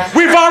going.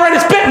 We've already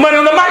spent money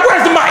on the mic.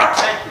 Where's the mic?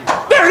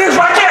 There it is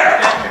right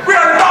there. We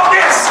already bought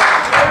this.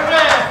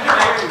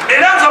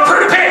 And that was a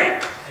pretty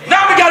penny.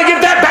 Now we got to give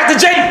that back to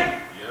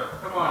Jamie.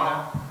 Come on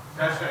now.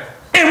 That's right.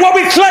 And what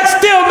we collect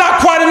still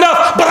not quite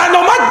enough, but I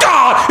know my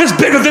God is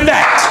bigger than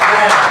that.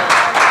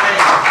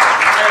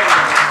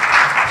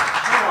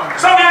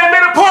 Some of you ain't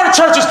been a part of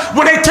churches.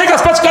 When they take a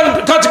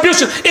special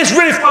contribution, it's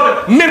really for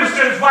the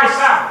minister's wife's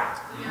salary.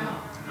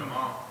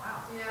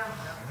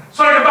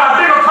 So they can buy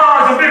bigger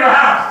cars and bigger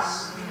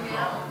houses.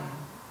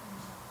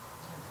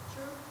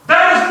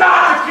 That is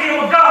not the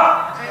kingdom of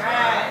God.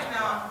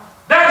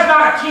 That is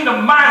not a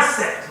kingdom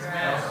mindset.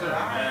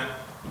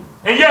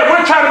 And yet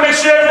we're trying to make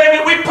sure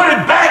everything we put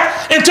it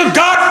back into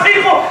God's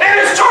people and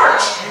His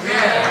church.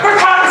 We're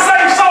trying to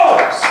save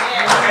souls.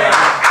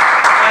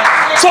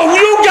 So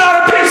you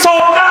got to be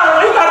sold out.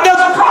 There's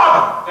a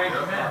problem.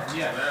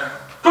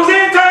 Because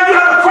anytime you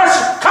have a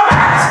question, come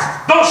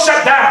ask. Don't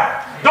shut down.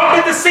 Don't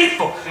be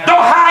deceitful.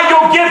 Don't hide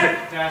your giving.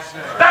 That's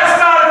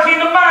not a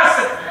kingdom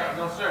mindset.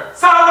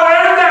 Solomon,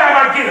 every time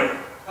I give him.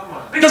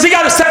 Because he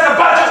got to set the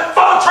budget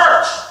for the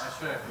church.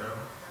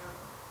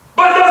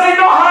 But does he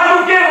know how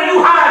you give when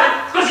you hide it?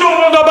 Because you don't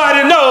want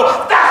nobody to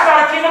know. That's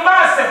not a kingdom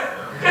mindset.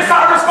 It's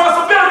our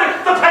responsibility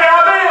to pay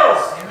our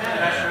bills.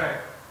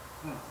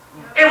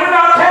 If we're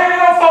not paying, it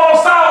don't fall on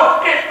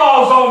Solomon. It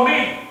falls on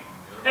me.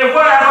 And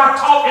what have I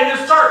taught in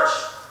this church?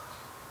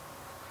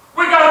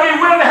 We got to be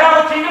willing to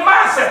have a kingdom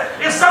mindset.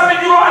 It's something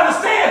you don't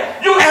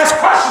understand. You ask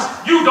questions.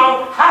 You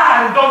don't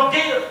hide and don't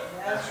give.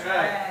 That's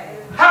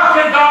right. How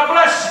can God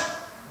bless you?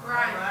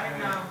 Right.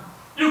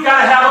 You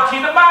got to have a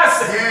kingdom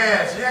mindset.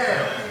 Yes,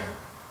 yes.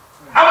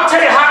 I'm going to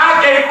tell you how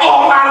I gave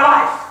all my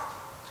life.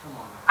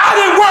 I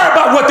didn't worry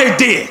about what they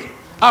did.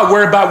 I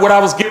worried about what I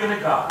was giving to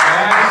God.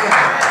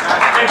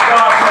 And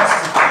God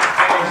blessed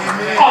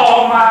me.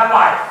 All my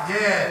life.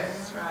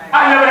 Yes.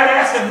 I never had to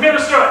ask a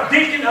minister, a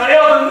deacon, an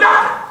elder,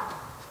 nothing.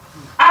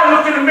 I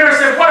looked in the mirror and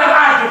said, what am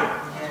I doing?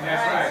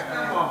 That's right.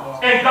 Come on,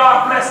 boy. And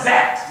God blessed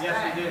that. Yes,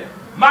 He did.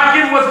 My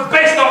giving wasn't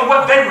based on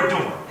what they were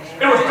doing.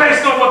 It was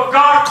based on what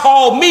God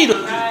called me to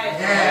do.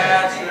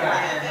 Yes.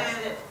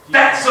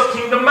 That's a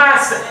kingdom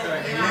mindset.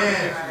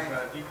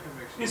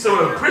 You say,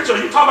 well, preacher, are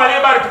you talking about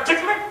anybody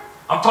particularly?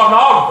 I'm talking to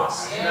all of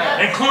us,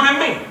 including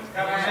me,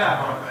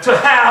 to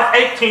have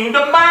a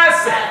kingdom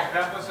mindset.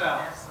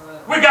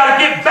 We got to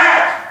get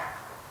back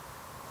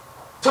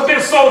to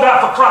being sold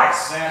out for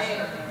Christ.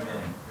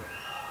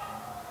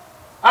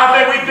 I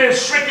think we've been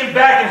shrinking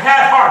back and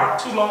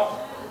half-hearted too long.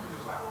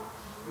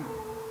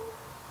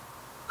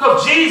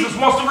 Because Jesus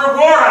wants to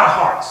reward our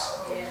hearts.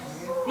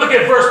 Look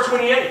at verse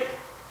 28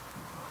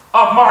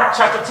 of Mark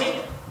chapter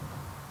 10.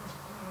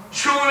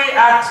 Truly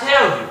I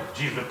tell you,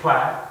 Jesus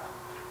replied,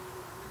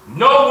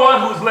 no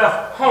one who's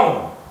left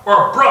home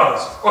or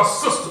brothers or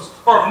sisters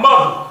or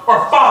mother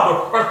or father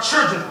or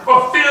children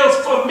or fields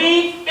for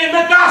me in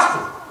the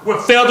gospel will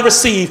fail to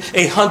receive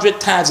 100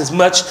 times as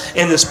much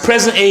in this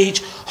present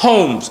age,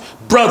 homes,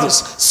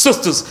 brothers,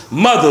 sisters,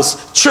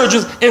 mothers,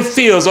 children, and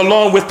fields,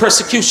 along with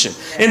persecution.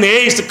 In the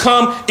age to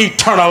come,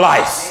 eternal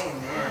life.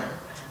 Amen.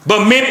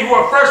 But many who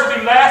are first will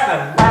be last,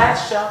 and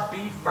last shall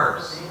be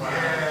first.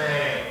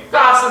 Amen.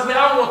 God says, man,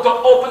 I want to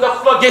open the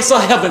floodgates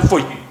of heaven for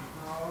you.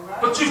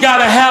 But you got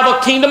to have a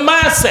kingdom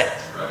mindset.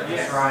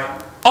 That's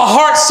right. A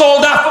heart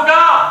sold out for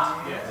God.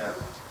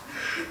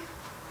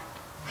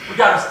 We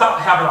got to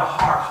stop having a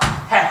heart,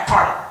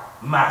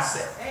 half-hearted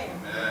mindset.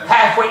 Amen.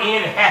 Halfway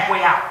in and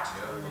halfway out.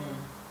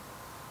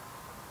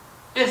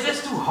 Is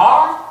this too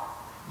hard?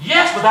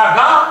 Yes, without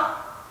God.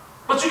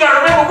 But you got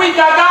to remember, we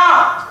got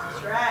God.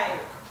 That's right.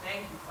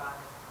 Thank you, Father.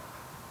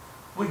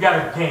 We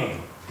got to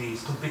gain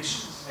these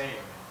convictions. Amen.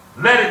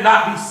 Let it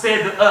not be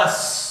said to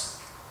us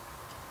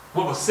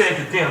what was said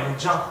to them in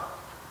John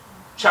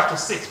chapter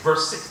 6,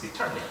 verse 60.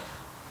 Turn there.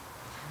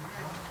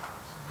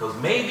 Because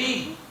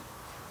maybe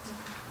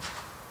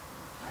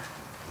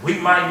we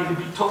might need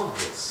to be told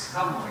this.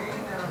 Come on.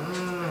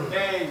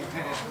 Amen.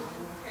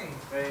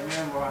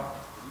 Amen, boy.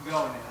 You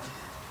going there.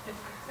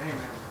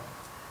 Amen.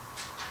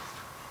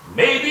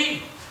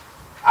 Maybe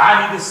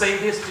I need to say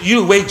this to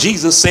you the way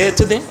Jesus said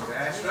to them.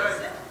 That's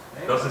right.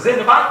 Because it's in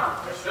the Bible.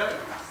 That's right.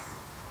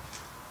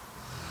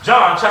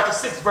 John chapter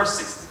 6, verse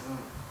 60.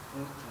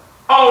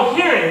 On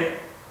hearing it,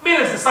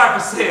 many of his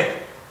disciples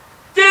said,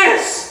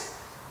 this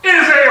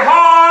is a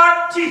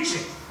hard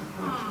teaching.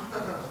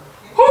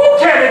 Who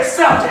can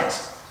accept it?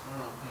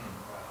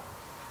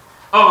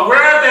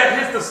 Aware that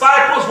his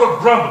disciples were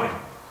grumbling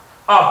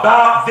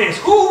about this.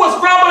 Who was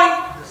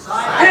grumbling?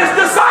 His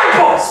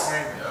disciples.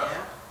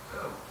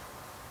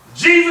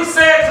 Jesus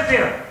said to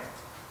them,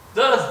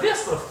 does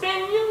this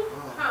offend you?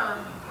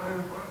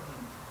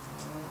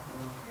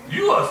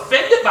 You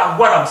offended by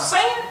what I'm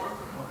saying?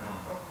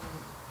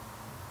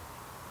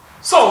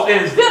 So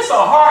is this a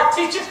hard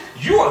teaching?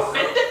 You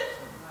offended?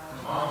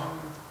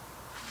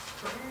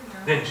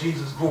 Then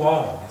Jesus go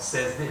on and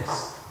says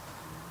this.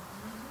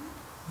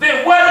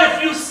 Then what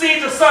if you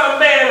sees the Son of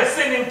Man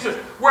ascending to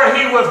where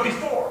he was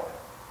before.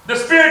 The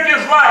Spirit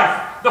gives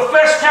life. The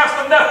flesh counts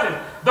for nothing.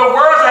 The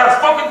words I have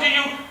spoken to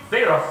you,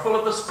 they are full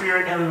of the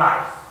Spirit and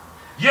life.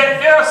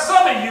 Yet there are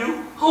some of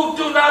you who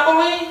do not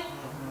believe.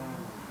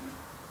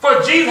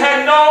 For Jesus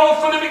had known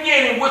from the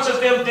beginning which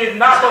of them did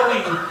not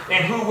believe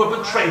and who would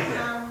betray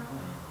them.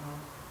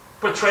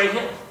 Betray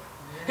him.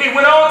 He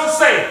went on to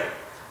say,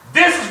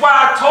 this is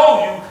why I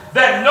told you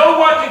that no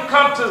one can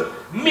come to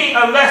me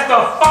unless the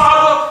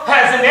Father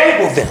has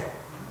enabled them.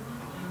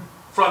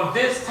 From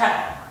this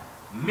time,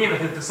 many of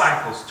his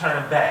disciples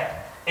turned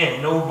back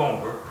and no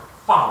longer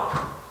followed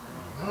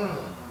him.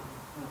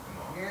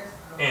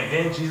 And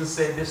then Jesus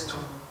said this to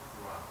him.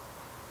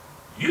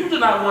 You do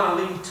not want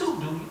to leave too,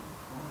 do you?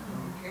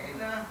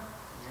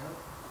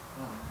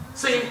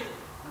 See,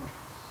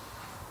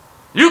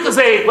 you can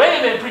say, wait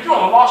a minute, preacher, you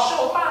on lost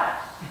your mind.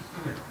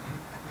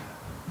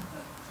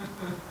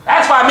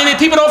 That's why many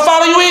people don't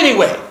follow you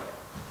anyway.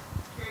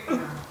 All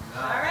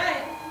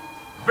right.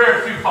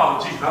 Very few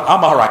follow Jesus.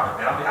 I'm all right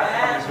with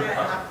that.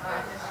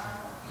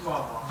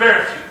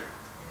 Very few.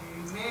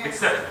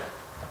 Except me.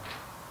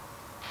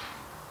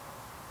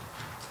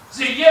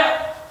 See,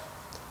 yeah.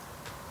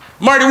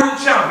 Marty Wood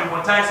challenged me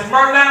one time. He said,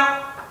 Marty,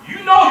 now,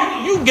 you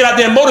know you can get out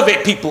there and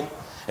motivate people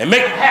and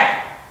make them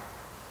happy.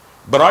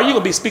 But are you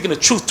going to be speaking the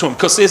truth to them?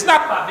 Because it's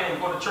not about them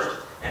going to church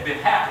and being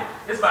happy.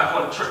 It's about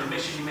going to church and make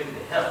sure you make it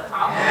to heaven.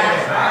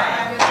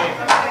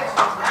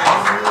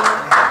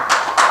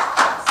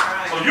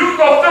 So you can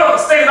go fill up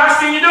the stage and I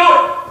see you do it.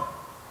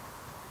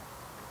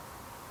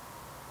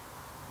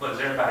 But is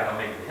everybody going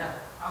to make it to heaven?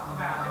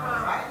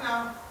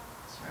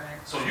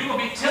 So you're going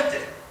to be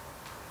tempted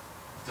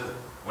to,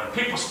 when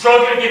people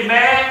struggle and get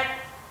mad,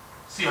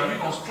 see, are you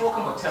going to stroke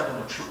them or tell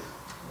them the truth?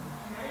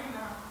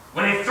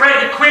 When they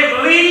threaten to quit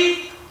and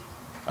leave,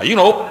 are you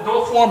going to open the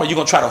door for them or are you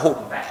going to try to hold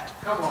them back?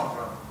 Come on,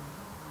 brother.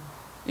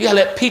 You got to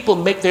let people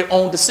make their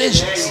own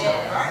decisions. They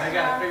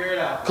got to figure it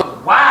out. Because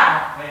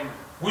why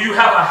will you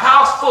have a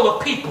house full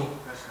of people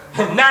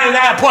and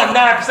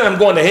 99.9% of them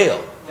going to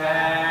hell?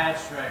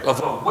 That's right.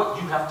 Of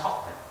what you have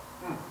taught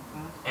them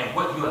and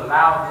what you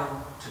allow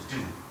them to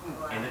do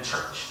in the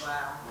church.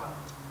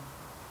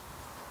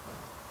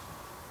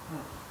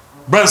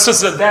 Brothers and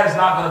sisters, that is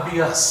not going to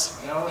be us.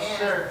 No,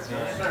 sir.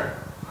 No, sir.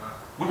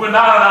 We will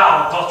not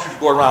allow adultery to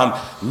go around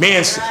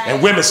men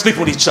and women sleeping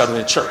with each other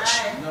in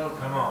church. No,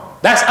 come on.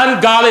 That's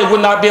ungodly. It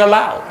would not be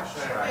allowed.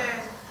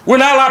 We're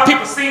not allowing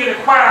people singing in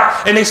the choir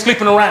and they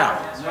sleeping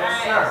around. No,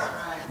 sir.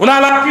 We're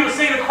not allowing people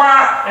singing in the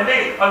choir and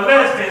they are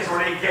lesbians or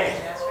they gay.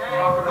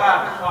 Talk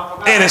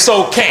about it. And it's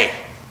okay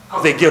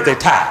because they give their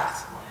tithe.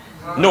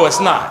 No, it's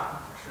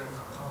not.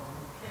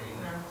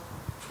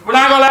 We're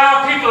not going to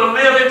allow people to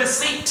live in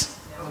deceit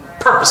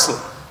purposely.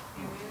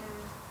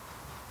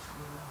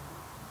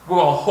 We're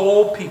going to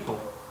hold people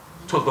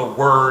to the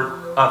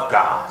word of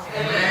God.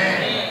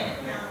 Amen.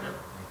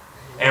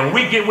 And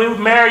when we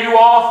marry you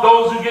off,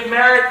 those who get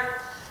married,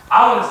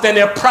 I want to stand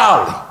there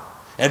proudly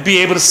and be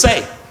able to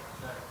say,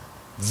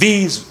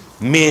 these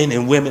men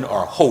and women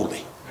are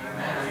holy.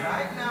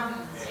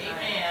 Amen.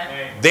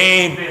 They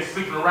ain't been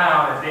sleeping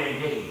around as they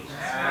engaged.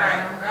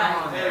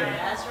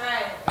 That's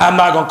right. I'm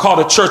not going to call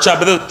the church out,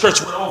 but there's a church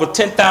with over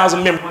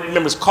 10,000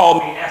 members called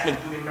me and asked me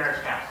to do their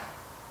marriage counseling.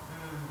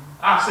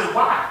 I said,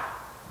 why?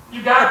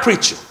 You got a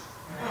preacher.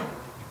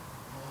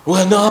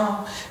 Well,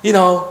 no, you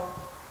know,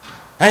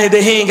 he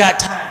ain't got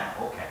time.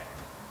 Okay,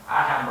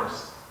 I have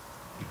mercy.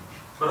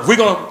 But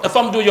if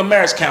I'm doing your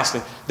marriage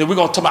counseling, then we're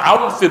going to talk about, I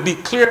want to be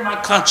clear in my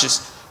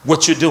conscience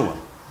what you're doing.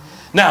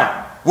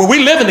 Now, when we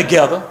living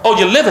together, oh,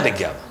 you're living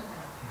together.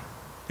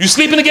 You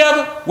sleeping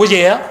together? Well,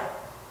 yeah.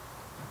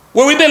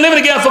 Well, we've been living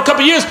together for a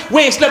couple of years.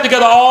 We ain't slept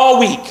together all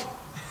week.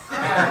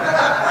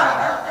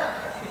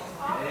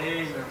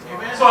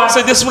 So I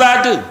said, this is what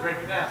I do.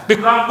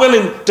 Because I'm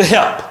willing to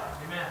help.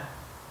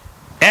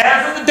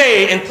 As of the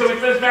day, until we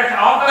finish marriage,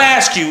 all I'm going to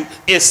ask you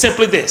is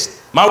simply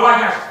this. My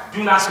wife and I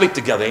do not sleep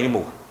together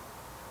anymore.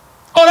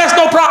 Oh, that's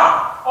no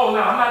problem. Oh,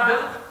 no, I'm not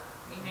done.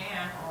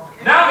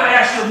 Now I'm going to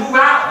ask you to move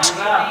out.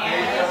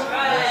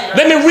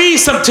 Let me read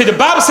something to you. The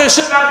Bible says,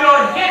 should not be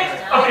a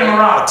hint of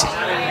immorality.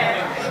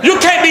 You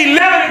can't be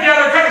living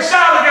together, taking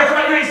showers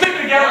together, you ain't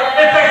sleeping together,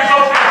 and think it's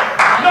okay.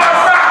 No,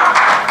 it's not.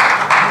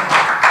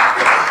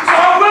 So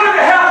I'm willing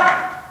to help you.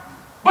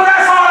 But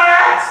that's all I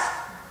ask.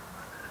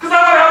 Because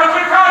I want to have a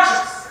clear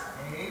conscience.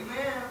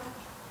 Amen.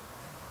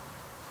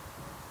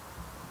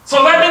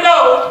 So let me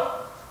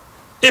know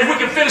if we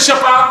can finish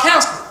up our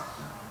counseling.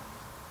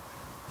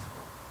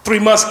 3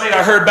 months later,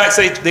 I heard back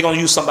say they're going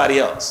to use somebody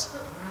else.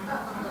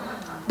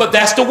 But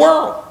that's the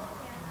world.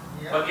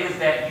 But is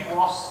that you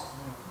also?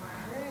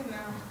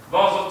 As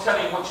long as I'm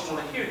telling you what you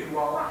want to hear, you're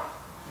all right.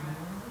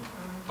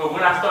 But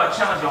when I start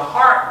challenging your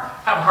heart,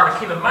 have a heart of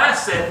kingdom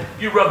mindset,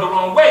 you rub the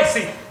wrong way.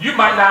 See, you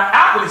might not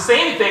outwardly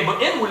say anything,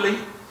 but inwardly,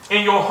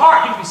 in your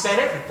heart, you can be saying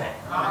everything.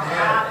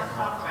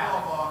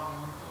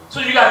 So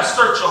you got to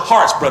search your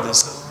hearts, brothers and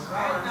sisters.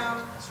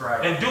 That's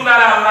right. And do not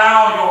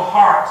allow your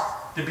heart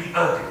to be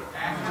ugly.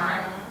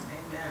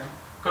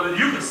 Because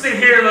you can sit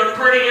here and look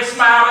pretty and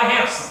smile and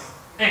handsome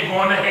ain't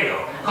going to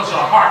hell because your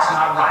heart's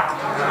not right.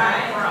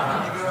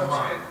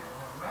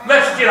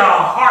 Let's get our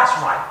hearts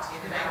right.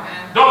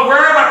 Don't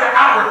worry about the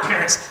outward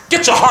appearance.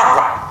 Get your heart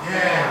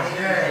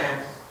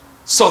right.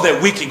 So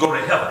that we can go to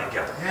heaven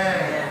together.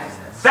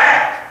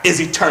 That is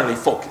eternally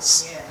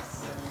focused.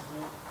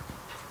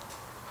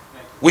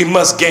 We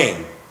must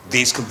gain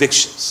these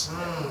convictions.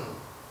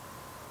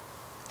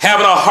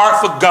 Having a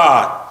heart for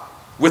God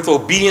with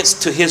obedience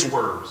to his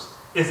words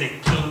is a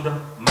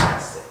kingdom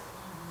mindset.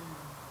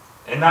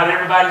 And not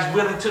everybody's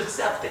willing to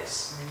accept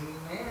this.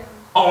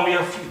 Only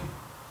a few.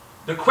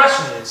 The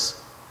question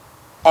is,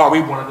 are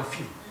we one of the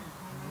few?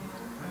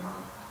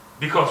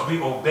 Because we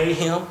obey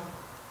him,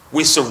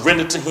 we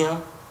surrender to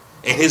him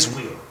and his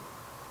will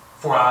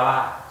for our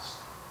lives.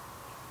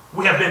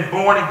 We have been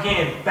born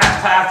again,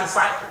 baptized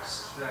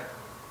disciples.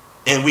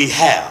 And we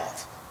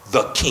have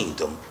the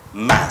kingdom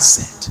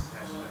mindset.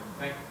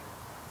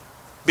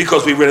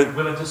 Because we really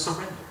willing to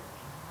surrender.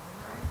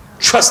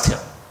 Trust him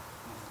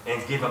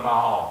and give him our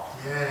all.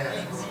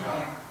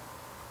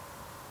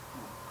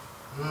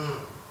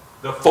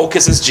 The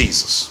focus is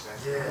Jesus.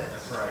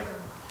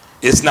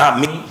 It's not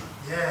me.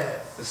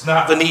 It's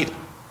not Vanita.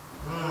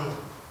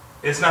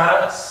 It's not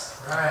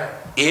us.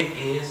 It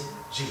is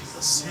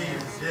Jesus.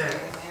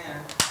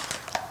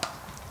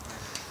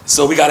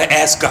 So we got to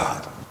ask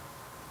God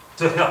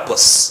to help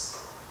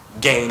us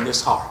gain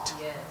this heart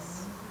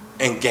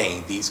and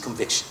gain these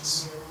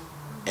convictions.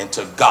 And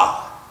to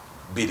God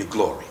be the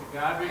glory.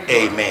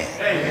 Amen.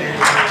 Amen.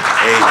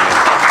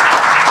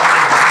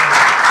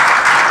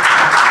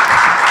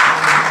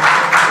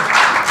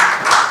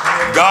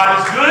 God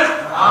is good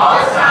all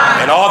the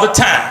time. And all the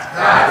time.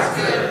 God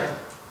is good.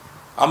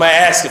 I'm going to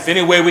ask if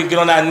any way we can get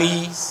on our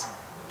knees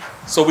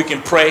so we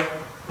can pray.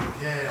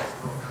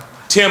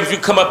 Tim, if you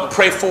come up and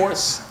pray for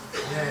us.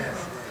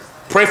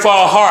 Pray for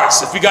our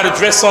hearts. If you got a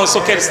dress on, it's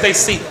okay to stay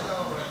seated.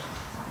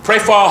 Pray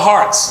for our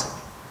hearts.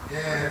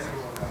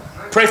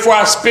 Pray for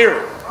our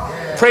spirit.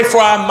 Pray for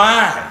our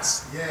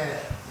minds.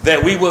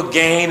 That we will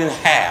gain and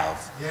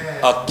have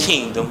a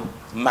kingdom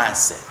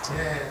mindset.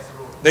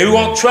 That we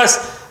won't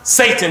trust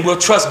Satan, we'll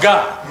trust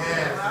God.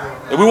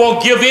 That we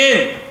won't give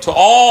in to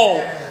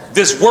all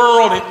this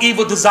world and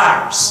evil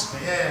desires.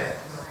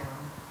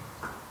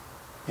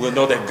 We'll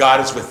know that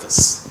God is with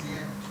us.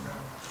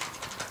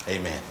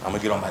 Amen. I'm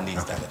going to get on my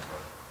knees down there.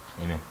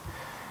 Amen.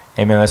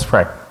 Amen. Let's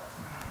pray.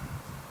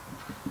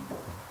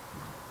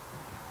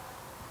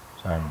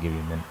 Sorry, I'm going to give you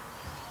a minute.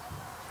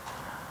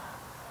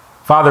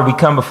 Father, we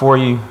come before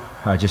you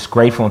just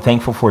grateful and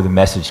thankful for the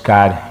message,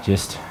 God.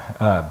 Just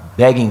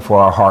begging for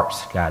our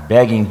hearts, God.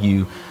 Begging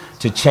you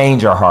to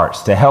change our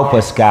hearts, to help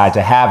us, God,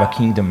 to have a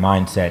kingdom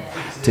mindset,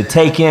 to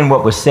take in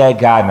what was said,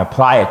 God, and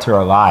apply it to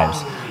our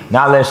lives.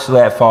 Not let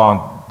it fall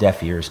on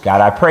deaf ears,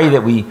 God. I pray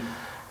that we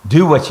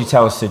do what you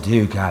tell us to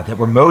do, God, that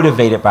we're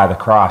motivated by the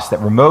cross,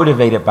 that we're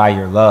motivated by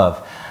your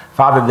love.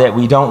 Father, that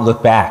we don't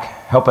look back.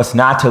 Help us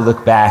not to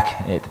look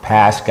back at the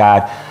past,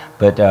 God,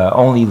 but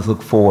only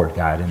look forward,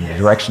 God, in the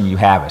direction you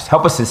have us.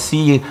 Help us to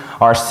see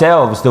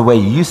ourselves the way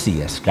you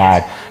see us,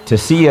 God, to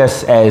see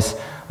us as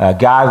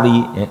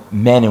godly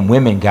men and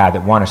women, God,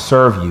 that want to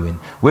serve you. And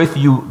with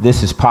you,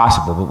 this is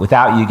possible, but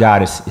without you,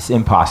 God, it's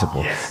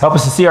impossible. Help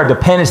us to see our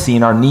dependency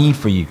and our need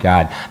for you,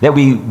 God, that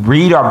we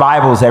read our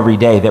Bibles every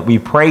day, that we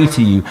pray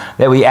to you,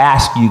 that we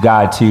ask you,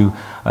 God,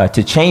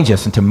 to change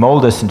us and to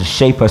mold us and to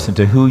shape us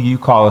into who you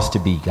call us to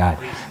be, God.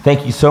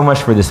 Thank you so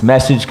much for this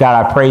message,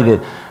 God. I pray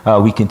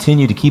that we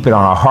continue to keep it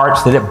on our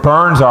hearts, that it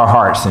burns our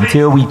hearts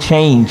until we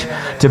change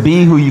to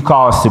be who you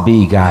call us to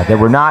be, God, that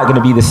we're not going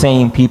to be the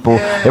same people,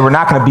 that we're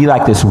not going to be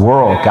like this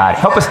world, God.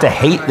 Help us to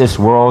hate this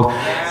world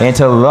and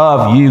to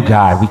love you,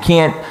 God. We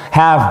can't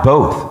have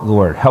both,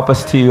 Lord. Help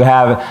us to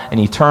have an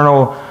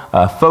eternal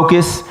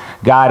focus,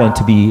 God, and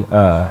to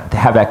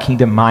have that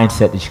kingdom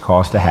mindset that you call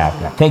us to have,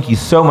 God. Thank you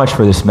so much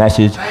for this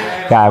message,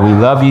 God. We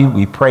love you.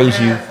 We praise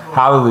you.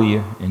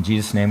 Hallelujah. In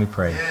Jesus' name we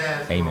pray.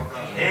 Amen.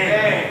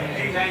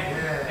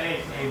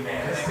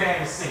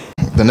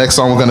 The next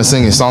song we're going to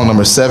sing is song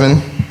number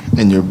 7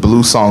 in your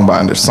blue song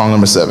binder. Song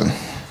number 7.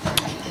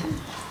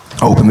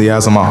 Open the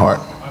eyes of my heart.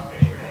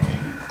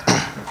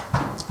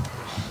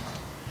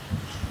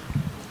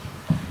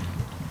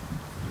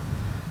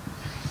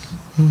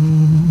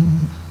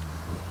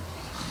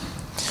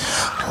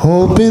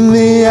 Open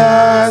the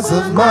eyes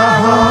of my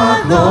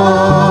heart,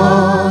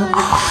 Lord.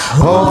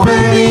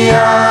 Open the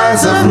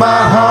eyes of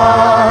my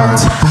heart.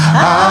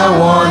 I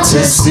want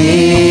to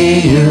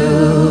see you.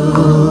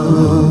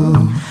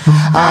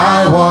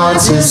 I want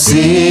to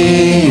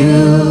see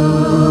you.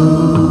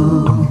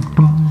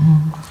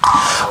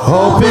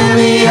 Open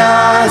the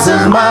eyes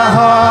of my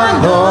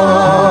heart,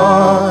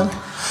 Lord.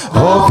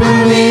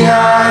 Open the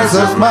eyes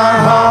of my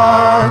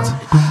heart.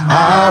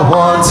 I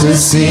want to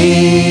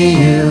see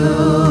you.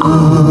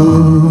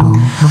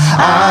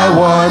 I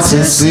want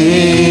to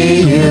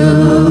see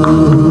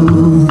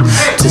you.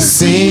 To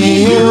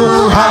see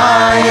you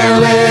high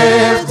and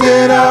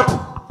lifted up,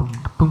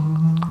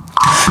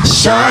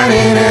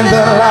 shining in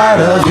the light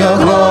of your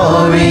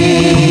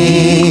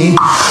glory.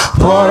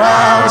 Pour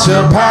out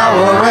your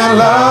power and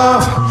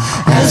love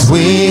as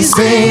we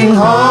sing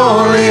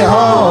holy,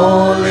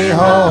 holy,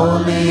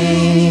 holy.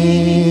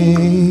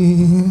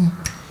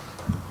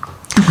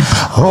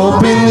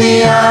 Open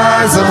the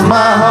eyes of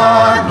my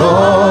heart,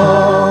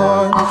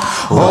 Lord.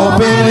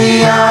 Open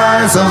the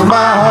eyes of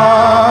my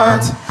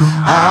heart.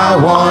 I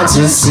want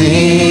to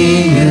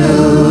see you.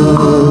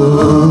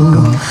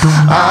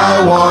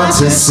 I want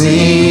to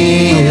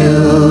see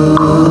you.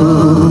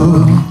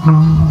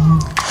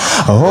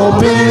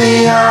 Open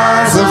the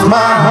eyes of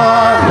my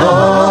heart,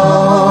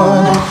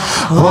 Lord.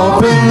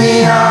 Open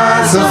the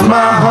eyes of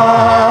my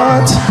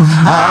heart.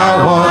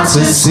 I want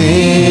to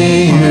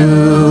see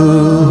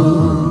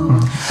you.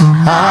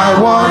 I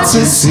want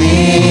to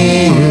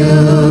see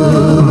you.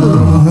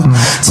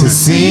 To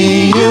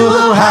see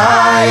you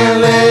high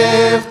and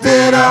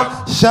lifted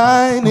up,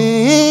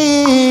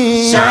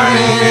 shining,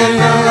 shining in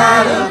the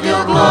light of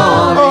your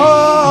glory.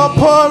 Oh,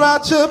 pour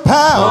out your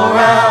power,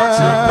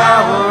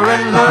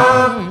 and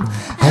love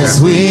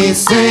as we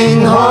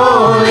sing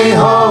holy,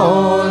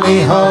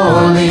 holy,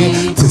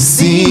 holy. To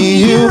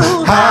see you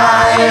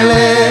high and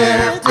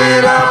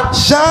lifted up,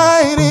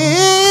 shining,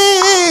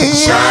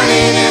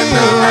 shining in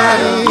the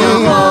light of your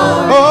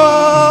glory.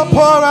 Oh,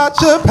 pour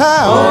out your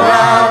power,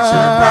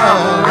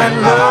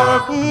 and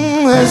love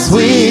as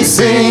we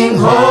sing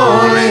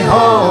holy,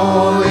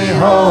 holy,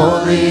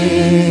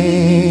 holy.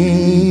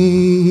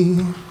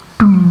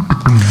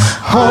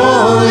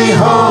 Holy,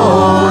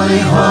 holy,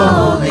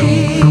 holy.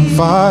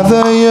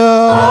 Father,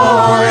 you're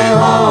holy,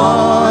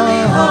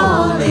 holy,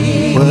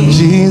 holy. Well,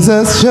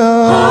 Jesus, you're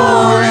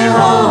holy,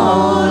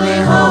 holy,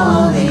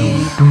 holy.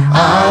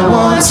 I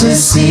want to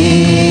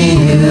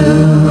see you.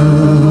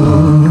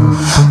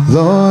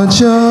 Lord,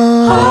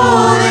 you're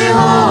holy,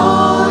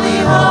 holy,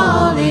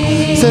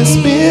 holy. Said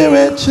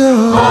Spirit,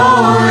 you're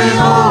holy,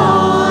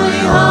 holy,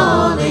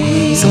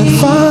 holy. Said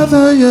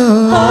Father,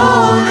 you're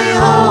holy,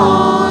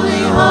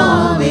 holy,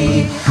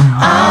 holy.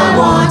 I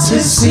want to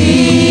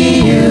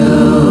see you.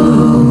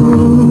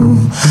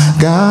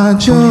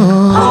 God, you're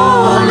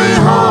holy,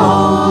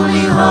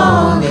 holy,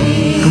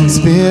 holy.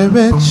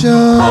 Spirit,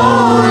 you're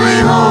holy,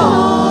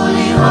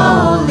 holy,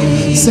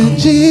 holy. Said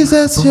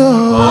Jesus, you're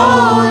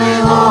holy,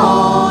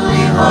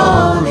 holy,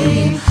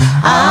 holy.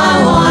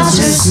 I want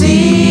to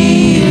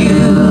see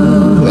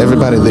you.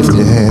 Everybody lift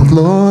your hand.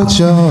 Lord,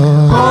 you're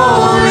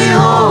holy,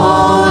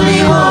 holy,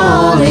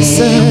 holy.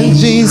 Said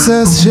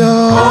Jesus, you're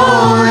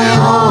holy,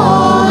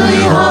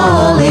 holy,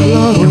 holy.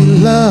 Lord, we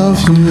love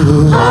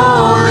you.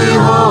 Holy,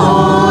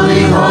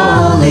 holy,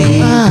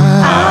 holy. I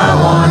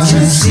want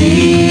to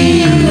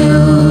see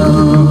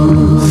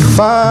you.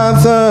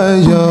 Father,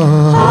 you're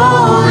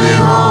holy,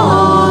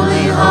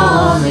 holy,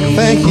 holy.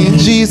 Thank you,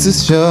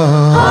 Jesus, you're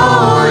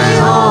holy,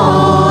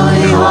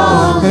 holy,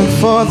 holy. And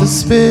for the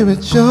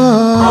Spirit, you're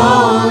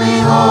holy,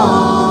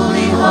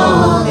 holy,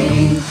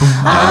 holy.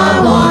 I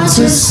want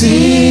to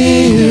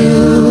see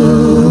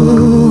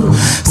you.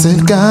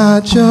 Said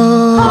God,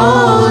 you're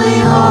holy,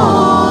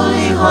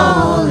 holy,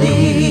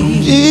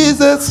 holy.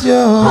 Jesus,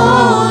 you're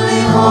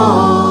holy,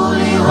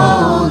 holy,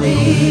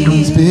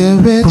 holy.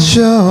 Spirit,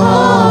 you're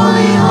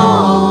holy,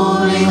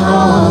 holy,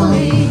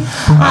 holy.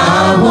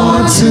 I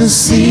want to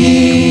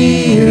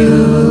see you.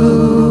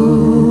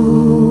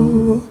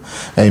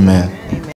 Amen.